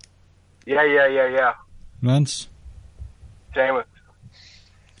 Yeah. Rance? James.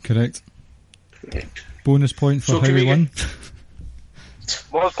 Correct. Bonus point for So how can he we won.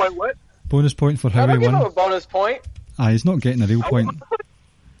 Bonus point what? Bonus point for how I he don't give him a won. bonus point. He's not getting a real point.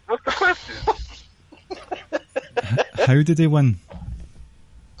 What's the question? How did he win?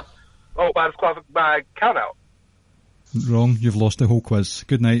 Oh, by count out. Wrong. You've lost the whole quiz.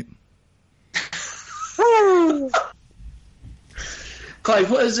 Good night. Clive,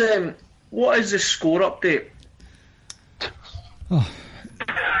 what is the score update? How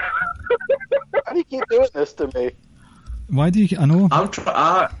do you keep doing this to me? Why do you? I know.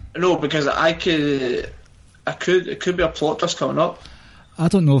 No, because it could be a plot twist coming up. I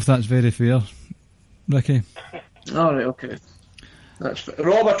don't know if that's very fair, Ricky. All right, okay. That's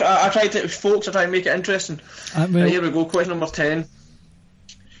Rob. I tried to, folks. I try to make it interesting. Well, Here we go. Question number 10.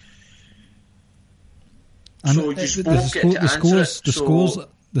 and So you both get to answer it,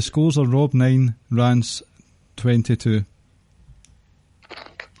 the scores are Rob 9, Rance 22.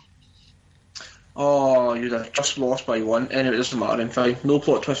 Oh, you'd have just lost by 1. Anyway, it doesn't matter, then fine. No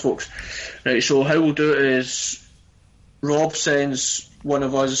plot twist, folks. Right, so how we'll do it is Rob sends one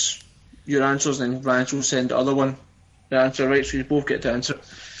of us your answers, and then Rance will send the other one the answer, right? So you both get to answer.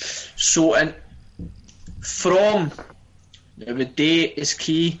 So, from the date is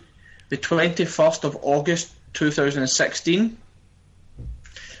key, the 21st of August 2016.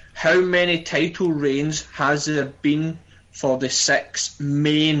 How many title reigns has there been for the 6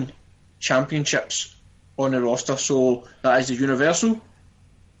 main championships on the roster? So that is the Universal,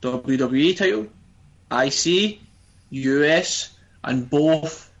 WWE title, IC, US, and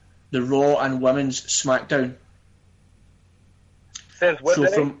both the Raw and Women's SmackDown. Since what So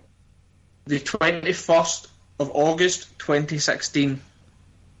day? from the 21st of August 2016,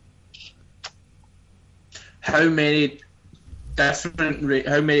 how many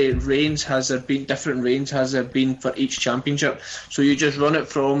reigns has there been? Different reigns has there been for each championship? So you just run it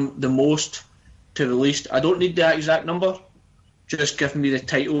from the most to the least. I don't need the exact number. Just give me the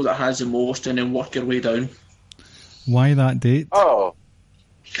title that has the most, and then work your way down. Why that date? Oh,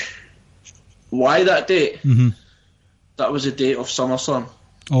 Why that date? Mm-hmm. That was the date of SummerSlam.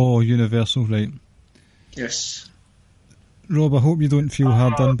 Oh, Universal, right. Yes. Rob, I hope you don't feel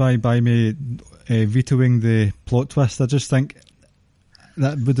hard done by me vetoing the plot twist. I just think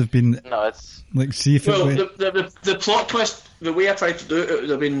that would have been no, it's... like, see if Well, it went. the plot twist, the way I tried to do it, it would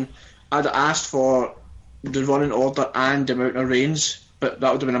have been, I'd asked for the running order and the amount of reigns, but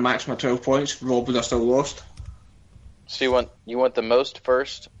that would have been a maximum of 12 points. Rob would have still lost. So you want the most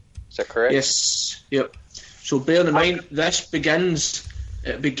first? Is that correct? Yes. Yep. So bear in mind, this begins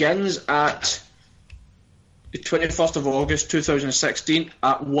at the 21st of August 2016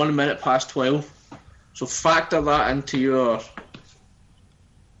 at 1 minute past 12. So factor that into your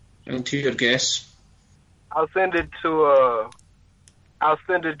guess. I'll send it to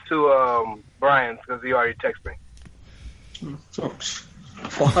Brian because he already texted me. So,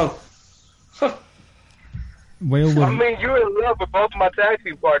 wow. Well, I mean, you're in love with both my tag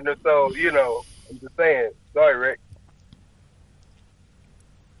team partners, so I'm just saying. Sorry, Rick.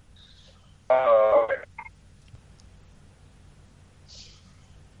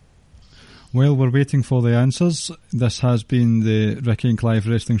 While we're waiting for the answers, this has been the Ricky and Clive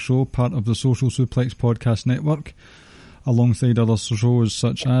Wrestling Show, part of the Social Suplex Podcast Network, alongside other shows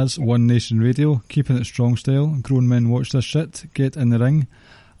such as One Nation Radio, Keeping It Strong Style, Grown Men Watch This Shit, Get in the Ring,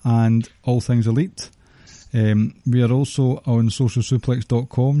 and All Things Elite. We are also on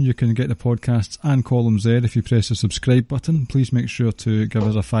socialsuplex.com. You can get the podcasts and columns there if you press the subscribe button. Please make sure to give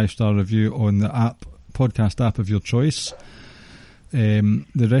us a 5-star review on the podcast app of your choice. The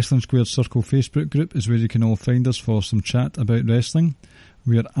Wrestling Squared Circle Facebook group is where you can all find us for some chat about wrestling.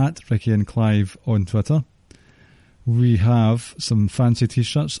 We are at Ricky and Clive on Twitter. We have some fancy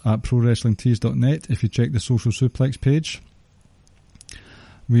t-shirts at prowrestlingtees.net if you check the Social Suplex page.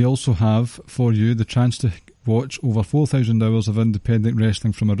 We also have for you the chance to watch over 4,000 hours of independent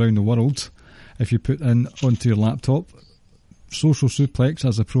wrestling from around the world if you put in onto your laptop Social Suplex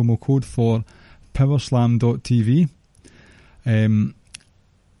as a promo code for powerslam.tv. I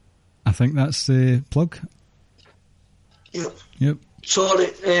think that's the plug. Yep. Sorry,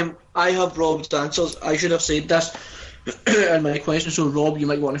 I have Rob's answers. I should have said this in my question, so Rob, you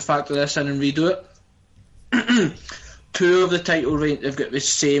might want to factor this in and redo it. 2 of the title reigns have got the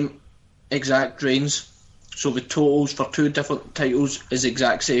same exact reigns, so the totals for 2 different titles is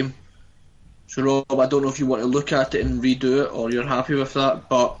exact same. So Rob, I don't know if you want to look at it and redo it or you're happy with that,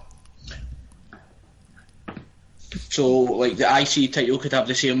 but so like the IC title could have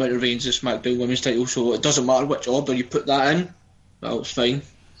the same amount of reigns as SmackDown Women's title, so it doesn't matter which order you put that in, that's fine.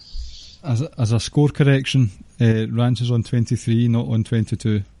 As a score correction, Rance is on 23, not on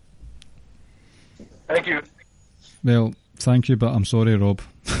 22. Thank you. Well, thank you, but I'm sorry, Rob.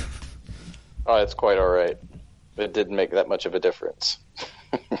 Oh, it's quite all right. It didn't make that much of a difference.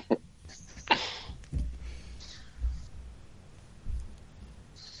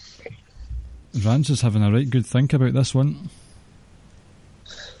 Rance is having a right good think about this one.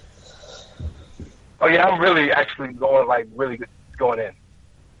 Oh yeah, I'm really actually going in.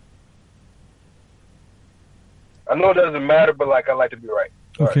 I know it doesn't matter, but I like to be right.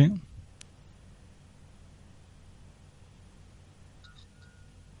 Okay.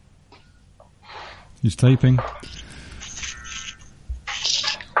 He's typing.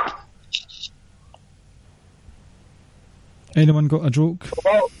 Anyone got a joke?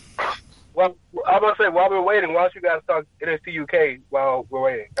 Well, I was going to say, while we're waiting, why don't you guys talk NXT UK while we're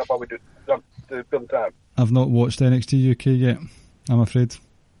waiting? How about we do jump to fill the time? I've not watched NXT UK yet, I'm afraid.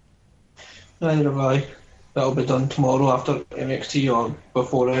 Neither have I. That'll be done tomorrow after NXT or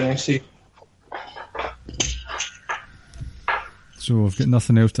before NXT. So I've got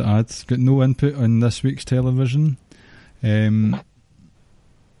nothing else to add. Got no input on this week's television. Correct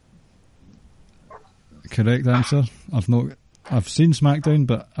answer. I've seen SmackDown,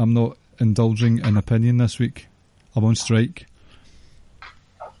 but I'm not indulging in opinion this week. I'm on strike.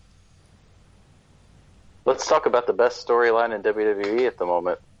 Let's talk about the best storyline in WWE at the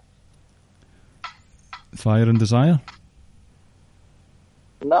moment. Fire and Desire?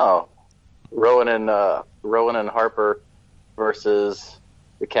 No. Rowan and Harper versus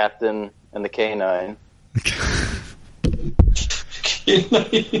the Captain and the K9.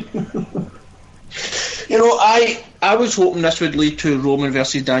 You know, I was hoping this would lead to Roman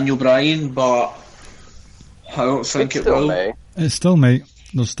versus Daniel Bryan, but I don't think it will. May. It still might.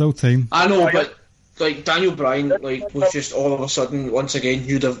 There's still time. I know, but Daniel Bryan was just all of a sudden once again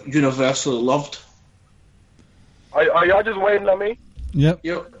universally loved. Are y'all just waiting on me? Yep.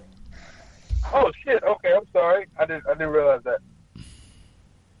 Oh shit! Okay, I'm sorry. I didn't realize that.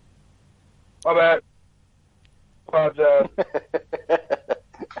 My bad. Apologize.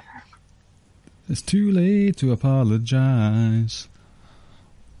 It's too late to apologise.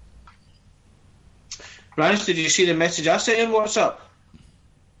 Rance, did you see the message I sent in WhatsApp?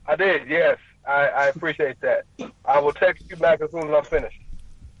 I did. Yes, I appreciate that. I will text you back as soon as I'm finished.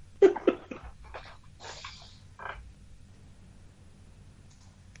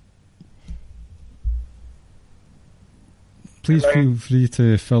 Please feel free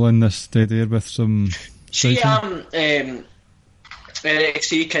to fill in this dead air with some... See,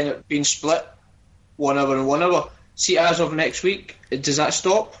 NXT kind of being split 1 hour and 1 hour. See, as of next week, does that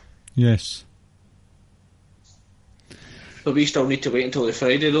stop? Yes. But we still need to wait until the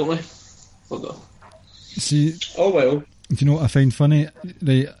Friday, don't we? See... Oh well. Do you know what I find funny?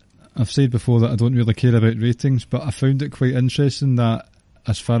 Right, I've said before that I don't really care about ratings, but I found it quite interesting that,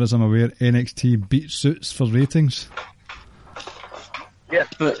 as far as I'm aware, NXT beat Suits for ratings. Yeah,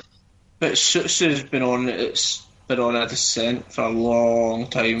 but Suits has been on. It's been on a descent for a long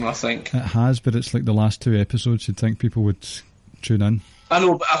time, I think. It has, but it's like the last 2 episodes. You'd think people would tune in. I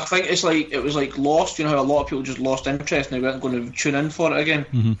know, but I think it was like Lost. You know how a lot of people just lost interest and they weren't going to tune in for it again.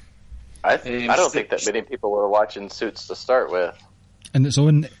 Mm-hmm. I don't think that many people were watching Suits to start with. And it's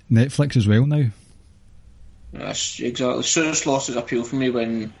on Netflix as well now. Yes, exactly. Suits lost its appeal for me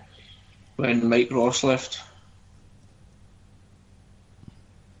when Mike Ross left.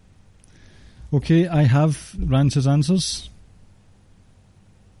 Okay, I have Rance's answers.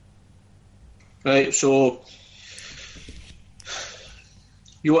 Right, so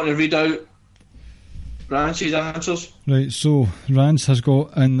you want to read out Rance's answers? Right, so Rance has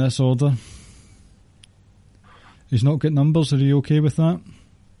got in this order. He's not got numbers, are you okay with that?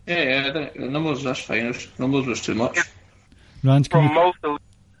 Yeah, the numbers, that's fine. Numbers was too much. Rance, From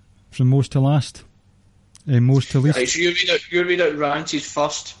most to last? Most to least? Right, so you read out Rance's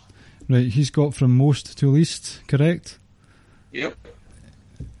first. Right, he's got from most to least, correct? Yep.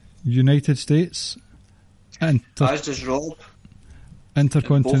 United States. As does Rob.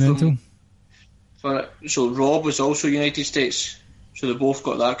 Intercontinental. So Rob was also United States. So they both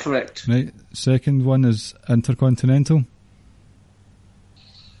got that correct. Right, second one is Intercontinental.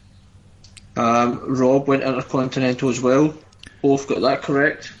 Rob went Intercontinental as well. Both got that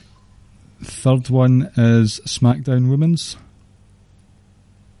correct. Third one is SmackDown Women's.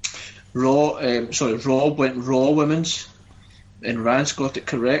 Rob went Raw Women's, and Rance got it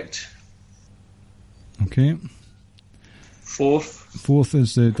correct. Okay. Fourth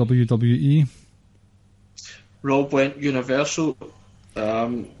is the WWE. Rob went Universal.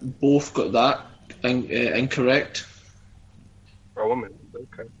 Both got that incorrect. Raw Women's,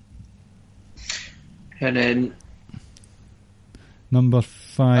 okay. And then number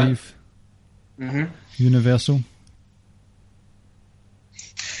 5, Mm-hmm. Universal.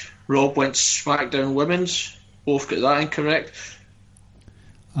 Rob went SmackDown Women's. Both got that incorrect.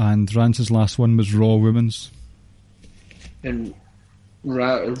 And Rance's last one was Raw Women's. And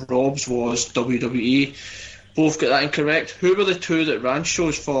Rob's was WWE. Both got that incorrect. Who were the two that Rance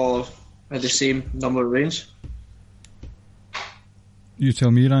chose for the same number of reigns? You tell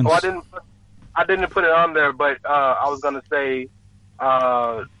me, Rance. Oh, I didn't put it on there, but I was gonna say,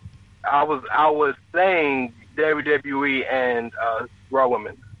 I was saying WWE and Raw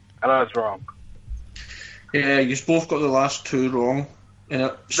Women. I know that's wrong. Yeah, you both got the last two wrong.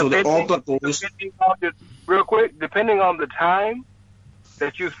 So the order goes. Real quick, depending on the time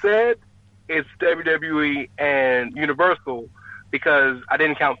that you said, it's WWE and Universal because I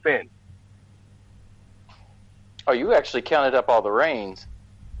didn't count Finn. Oh, you actually counted up all the reigns.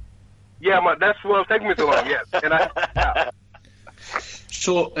 Yeah, that's what was taking me so long. Yes, and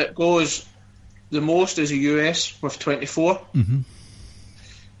So it goes. The most is the US with 24. Mm-hmm.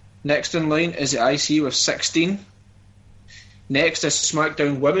 Next in line is the IC with 16. Next is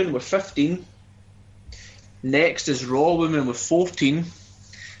SmackDown Women with 15. Next is Raw Women with 14.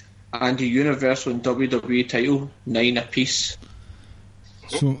 And the Universal and WWE title, 9 apiece.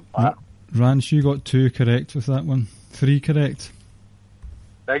 So, Rance, you got 2 correct with that one. 3 correct.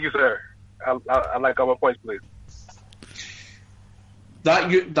 Thank you, sir. I like all my points, please.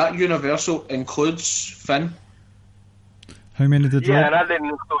 That Universal includes Finn. How many did Rob? Yeah, and I didn't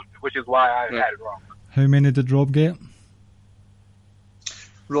include it, which is why I had it wrong. How many did Rob get?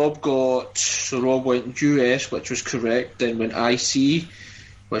 Rob went US, which was correct, then went IC,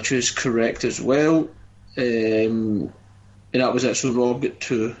 which was correct as well. And that was it, so Rob got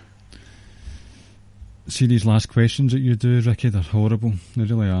 2. See these last questions that you do, Ricky, they're horrible. They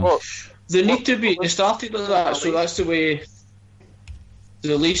really are. Well, They need to be, they started like that, so that's the way.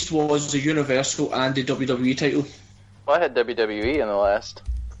 The least was the Universal and the WWE title. Well, I had WWE in the last.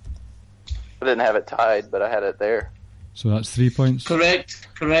 I didn't have it tied, but I had it there. So that's 3 points. Correct.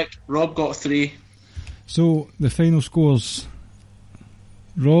 Rob got 3. So the final scores: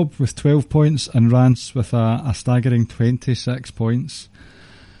 Rob with 12 points and Rance with a staggering 26 points.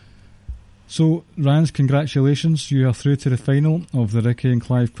 So, Rance, congratulations. You are through to the final of the Ricky and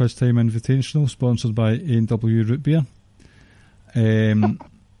Clive Quiz Time Invitational, sponsored by A&W Root Beer. And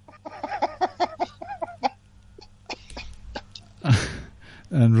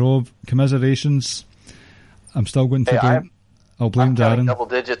Rob, commiserations. I'm still going to blame. I'll blame Darren. Double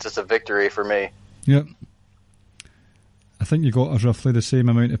digits is a victory for me. Yep. I think you got roughly the same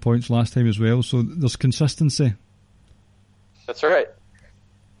amount of points last time as well, so there's consistency. That's right.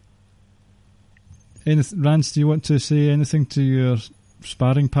 Rance, do you want to say anything to your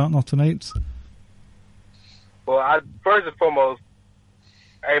sparring partner tonight? Well, first and foremost,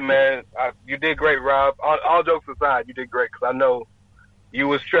 hey man, you did great, Rob. All jokes aside, you did great because I know you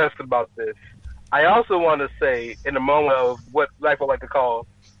were stressed about this. I also want to say, in the moment of what life would like to call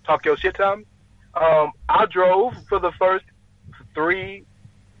talk your shit time, I drove for the first 3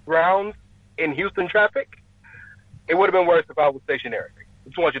 rounds in Houston traffic. It would have been worse if I was stationary. I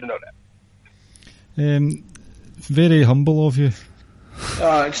just want you to know that. Very humble of you.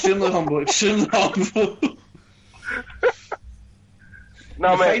 Extremely humble.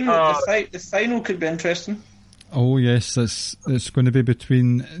 No, the final could be interesting. Oh yes, it's going to be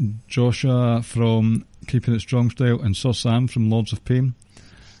between Joshua from Keeping It Strong Style and Sir Sam from Lords of Pain.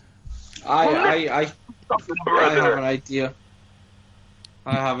 I have an idea.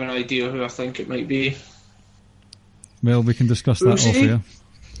 I have an idea who I think it might be. Well, we can discuss that off air.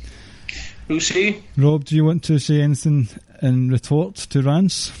 Who's he? Rob, do you want to say anything in retort to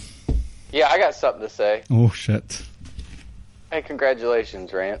Rance? Yeah, I got something to say. Oh, shit. Hey,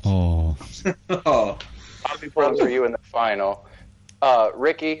 congratulations, Rance. Oh. I'll be proud for you in the final.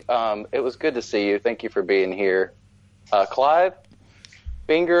 Ricky, it was good to see you. Thank you for being here. Clive,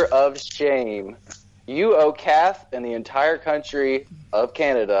 finger of shame. You owe Kath and the entire country of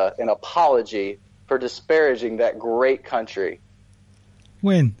Canada an apology for disparaging that great country.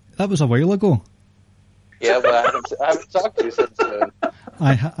 When? That was a while ago. Yeah, but I haven't talked to you since then.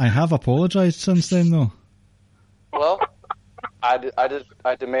 I have apologised since then, though. Well, I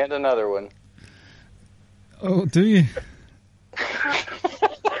demand another one. Oh, do you?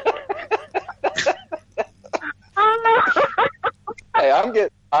 Hey,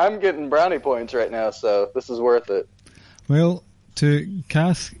 I'm getting brownie points right now, so this is worth it. Well, to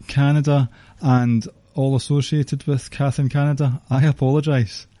Kath, Canada, and all associated with Kath in Canada, I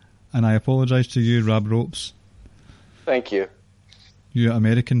apologise. And I apologise to you, Rab Ropes. Thank you. You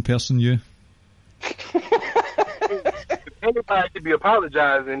American person, you. Anybody should be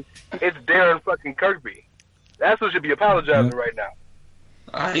apologizing. It's Darren fucking Kirby. That's who should be apologizing right now.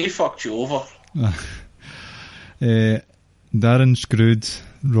 He fucked you over. Darren screwed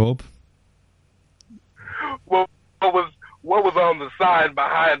Rob. Well, what was on the sign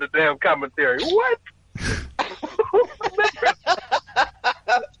behind the damn commentary? What?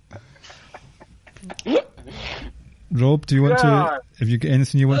 Rob, do you want to... Have you got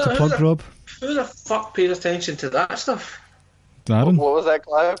anything you want to plug, Rob? Who the fuck pays attention to that stuff? Darren? What was that,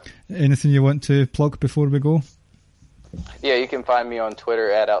 Clive? Anything you want to plug before we go? Yeah, you can find me on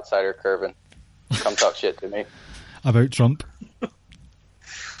Twitter at OutsiderCurvin. Come talk shit to me. About Trump.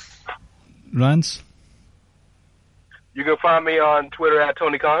 Rance? You can find me on Twitter at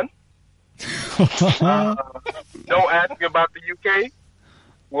Tony Khan. Don't ask me about the UK.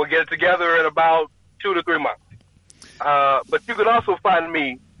 We'll get it together in about 2 to 3 months. But you can also find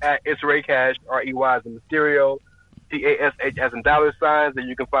me at It's Ray Cash, R-E-Y as in Mysterio, T-A-S-H as in dollar signs, and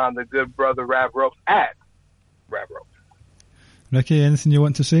you can find the good brother Rav Ropes at Rav Ropes. Ricky, anything you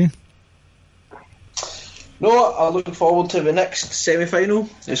want to say? No, I'm looking forward to the next semi-final.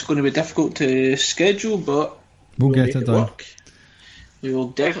 It's going to be difficult to schedule, but we'll get it done. Work. We will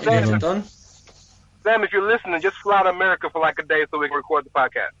definitely get it done. Sam, if you're listening, just fly to America for like a day so we can record the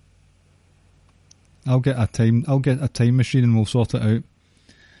podcast. I'll get a time machine and we'll sort it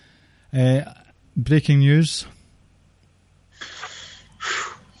out. Breaking news.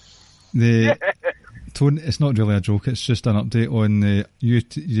 It's not really a joke, it's just an update on the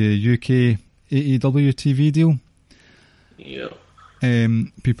UK AEW TV deal. Yeah.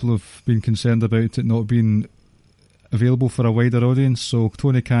 People have been concerned about it not being available for a wider audience, so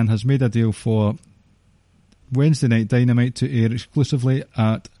Tony Khan has made a deal for Wednesday Night Dynamite to air exclusively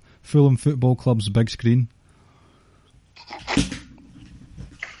at Fulham Football Club's big screen. What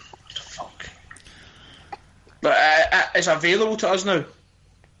the fuck? But it's available to us now.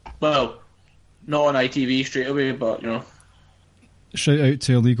 Well, not on ITV straight away, but you know. Shout out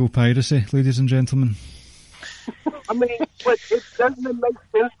to illegal piracy, ladies and gentlemen. I mean, but doesn't it make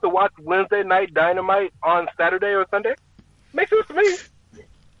sense to watch Wednesday Night Dynamite on Saturday or Sunday? Makes sense to me.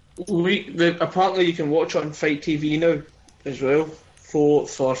 Apparently you can watch it on Fight TV now as well for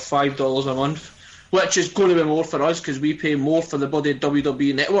 $5 a month, which is going to be more for us because we pay more for the bloody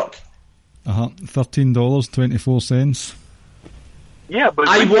WWE network. $13.24. Yeah, but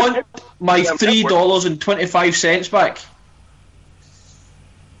I want my $3.25 back.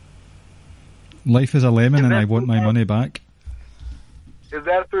 Life is a lemon and I want my money back. Is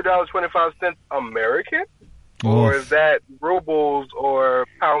that $3.25 American? Oh. Or is that rubles or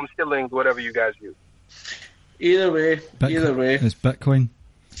pound shillings, whatever you guys use? Either way. It's Bitcoin.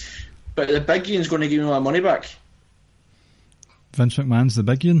 But the big un's going to give me my money back. Vince McMahon's the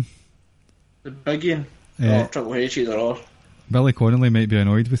big un. The big un? Triple H either or. Billy Connolly might be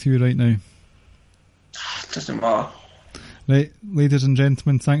annoyed with you right now. Doesn't matter. Right, ladies and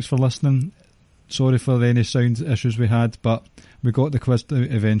gentlemen, thanks for listening. Sorry for any sound issues we had, but we got the quiz out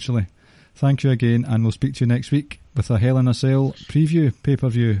eventually. Thank you again, and we'll speak to you next week with a Hell in a Cell preview,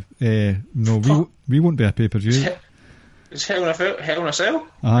 pay-per-view. No, we won't be a pay-per-view. It's Hell in a Cell?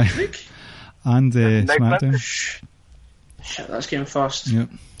 Aye. And SmackDown. Shit, that's getting fast. Yep.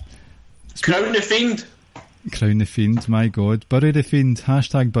 Crown the Fiend. Crown the Fiend, my God. Bury the Fiend. #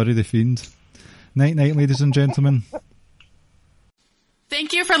 bury the Fiend. Night, night, ladies and gentlemen.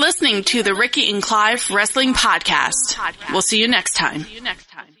 Thank you for listening to the Ricky and Clive Wrestling Podcast. We'll see you next time.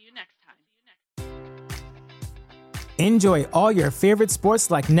 Enjoy all your favorite sports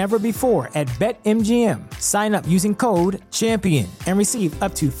like never before at BetMGM. Sign up using code CHAMPION and receive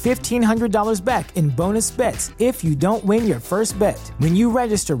up to $1,500 back in bonus bets if you don't win your first bet. When you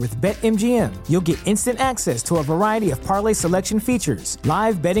register with BetMGM, you'll get instant access to a variety of parlay selection features,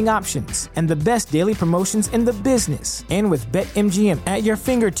 live betting options, and the best daily promotions in the business. And with BetMGM at your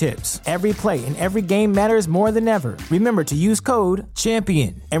fingertips, every play and every game matters more than ever. Remember to use code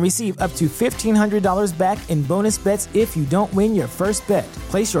CHAMPION and receive up to $1,500 back in bonus bets if you don't win your first bet.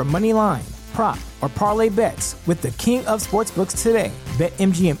 Place your money line, prop, or parlay bets with the king of sportsbooks today.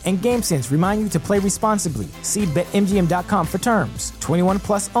 BetMGM and GameSense remind you to play responsibly. See BetMGM.com for terms. 21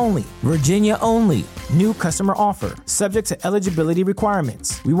 plus only. Virginia only. New customer offer. Subject to eligibility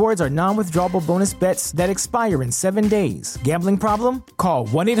requirements. Rewards are non-withdrawable bonus bets that expire in 7 days. Gambling problem? Call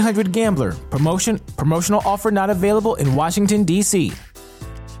 1-800-GAMBLER. Promotional offer not available in Washington, D.C.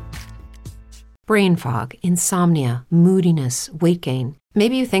 Brain fog, insomnia, moodiness, weight gain.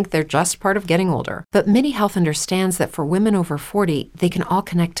 Maybe you think they're just part of getting older, but MIDI Health understands that for women over 40, they can all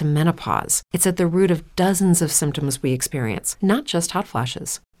connect to menopause. It's at the root of dozens of symptoms we experience, not just hot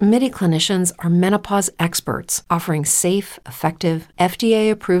flashes. MIDI clinicians are menopause experts, offering safe, effective,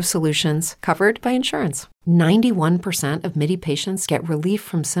 FDA-approved solutions covered by insurance. 91% of MIDI patients get relief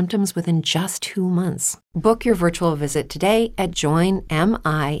from symptoms within just 2 months. Book your virtual visit today at joinmidi.com.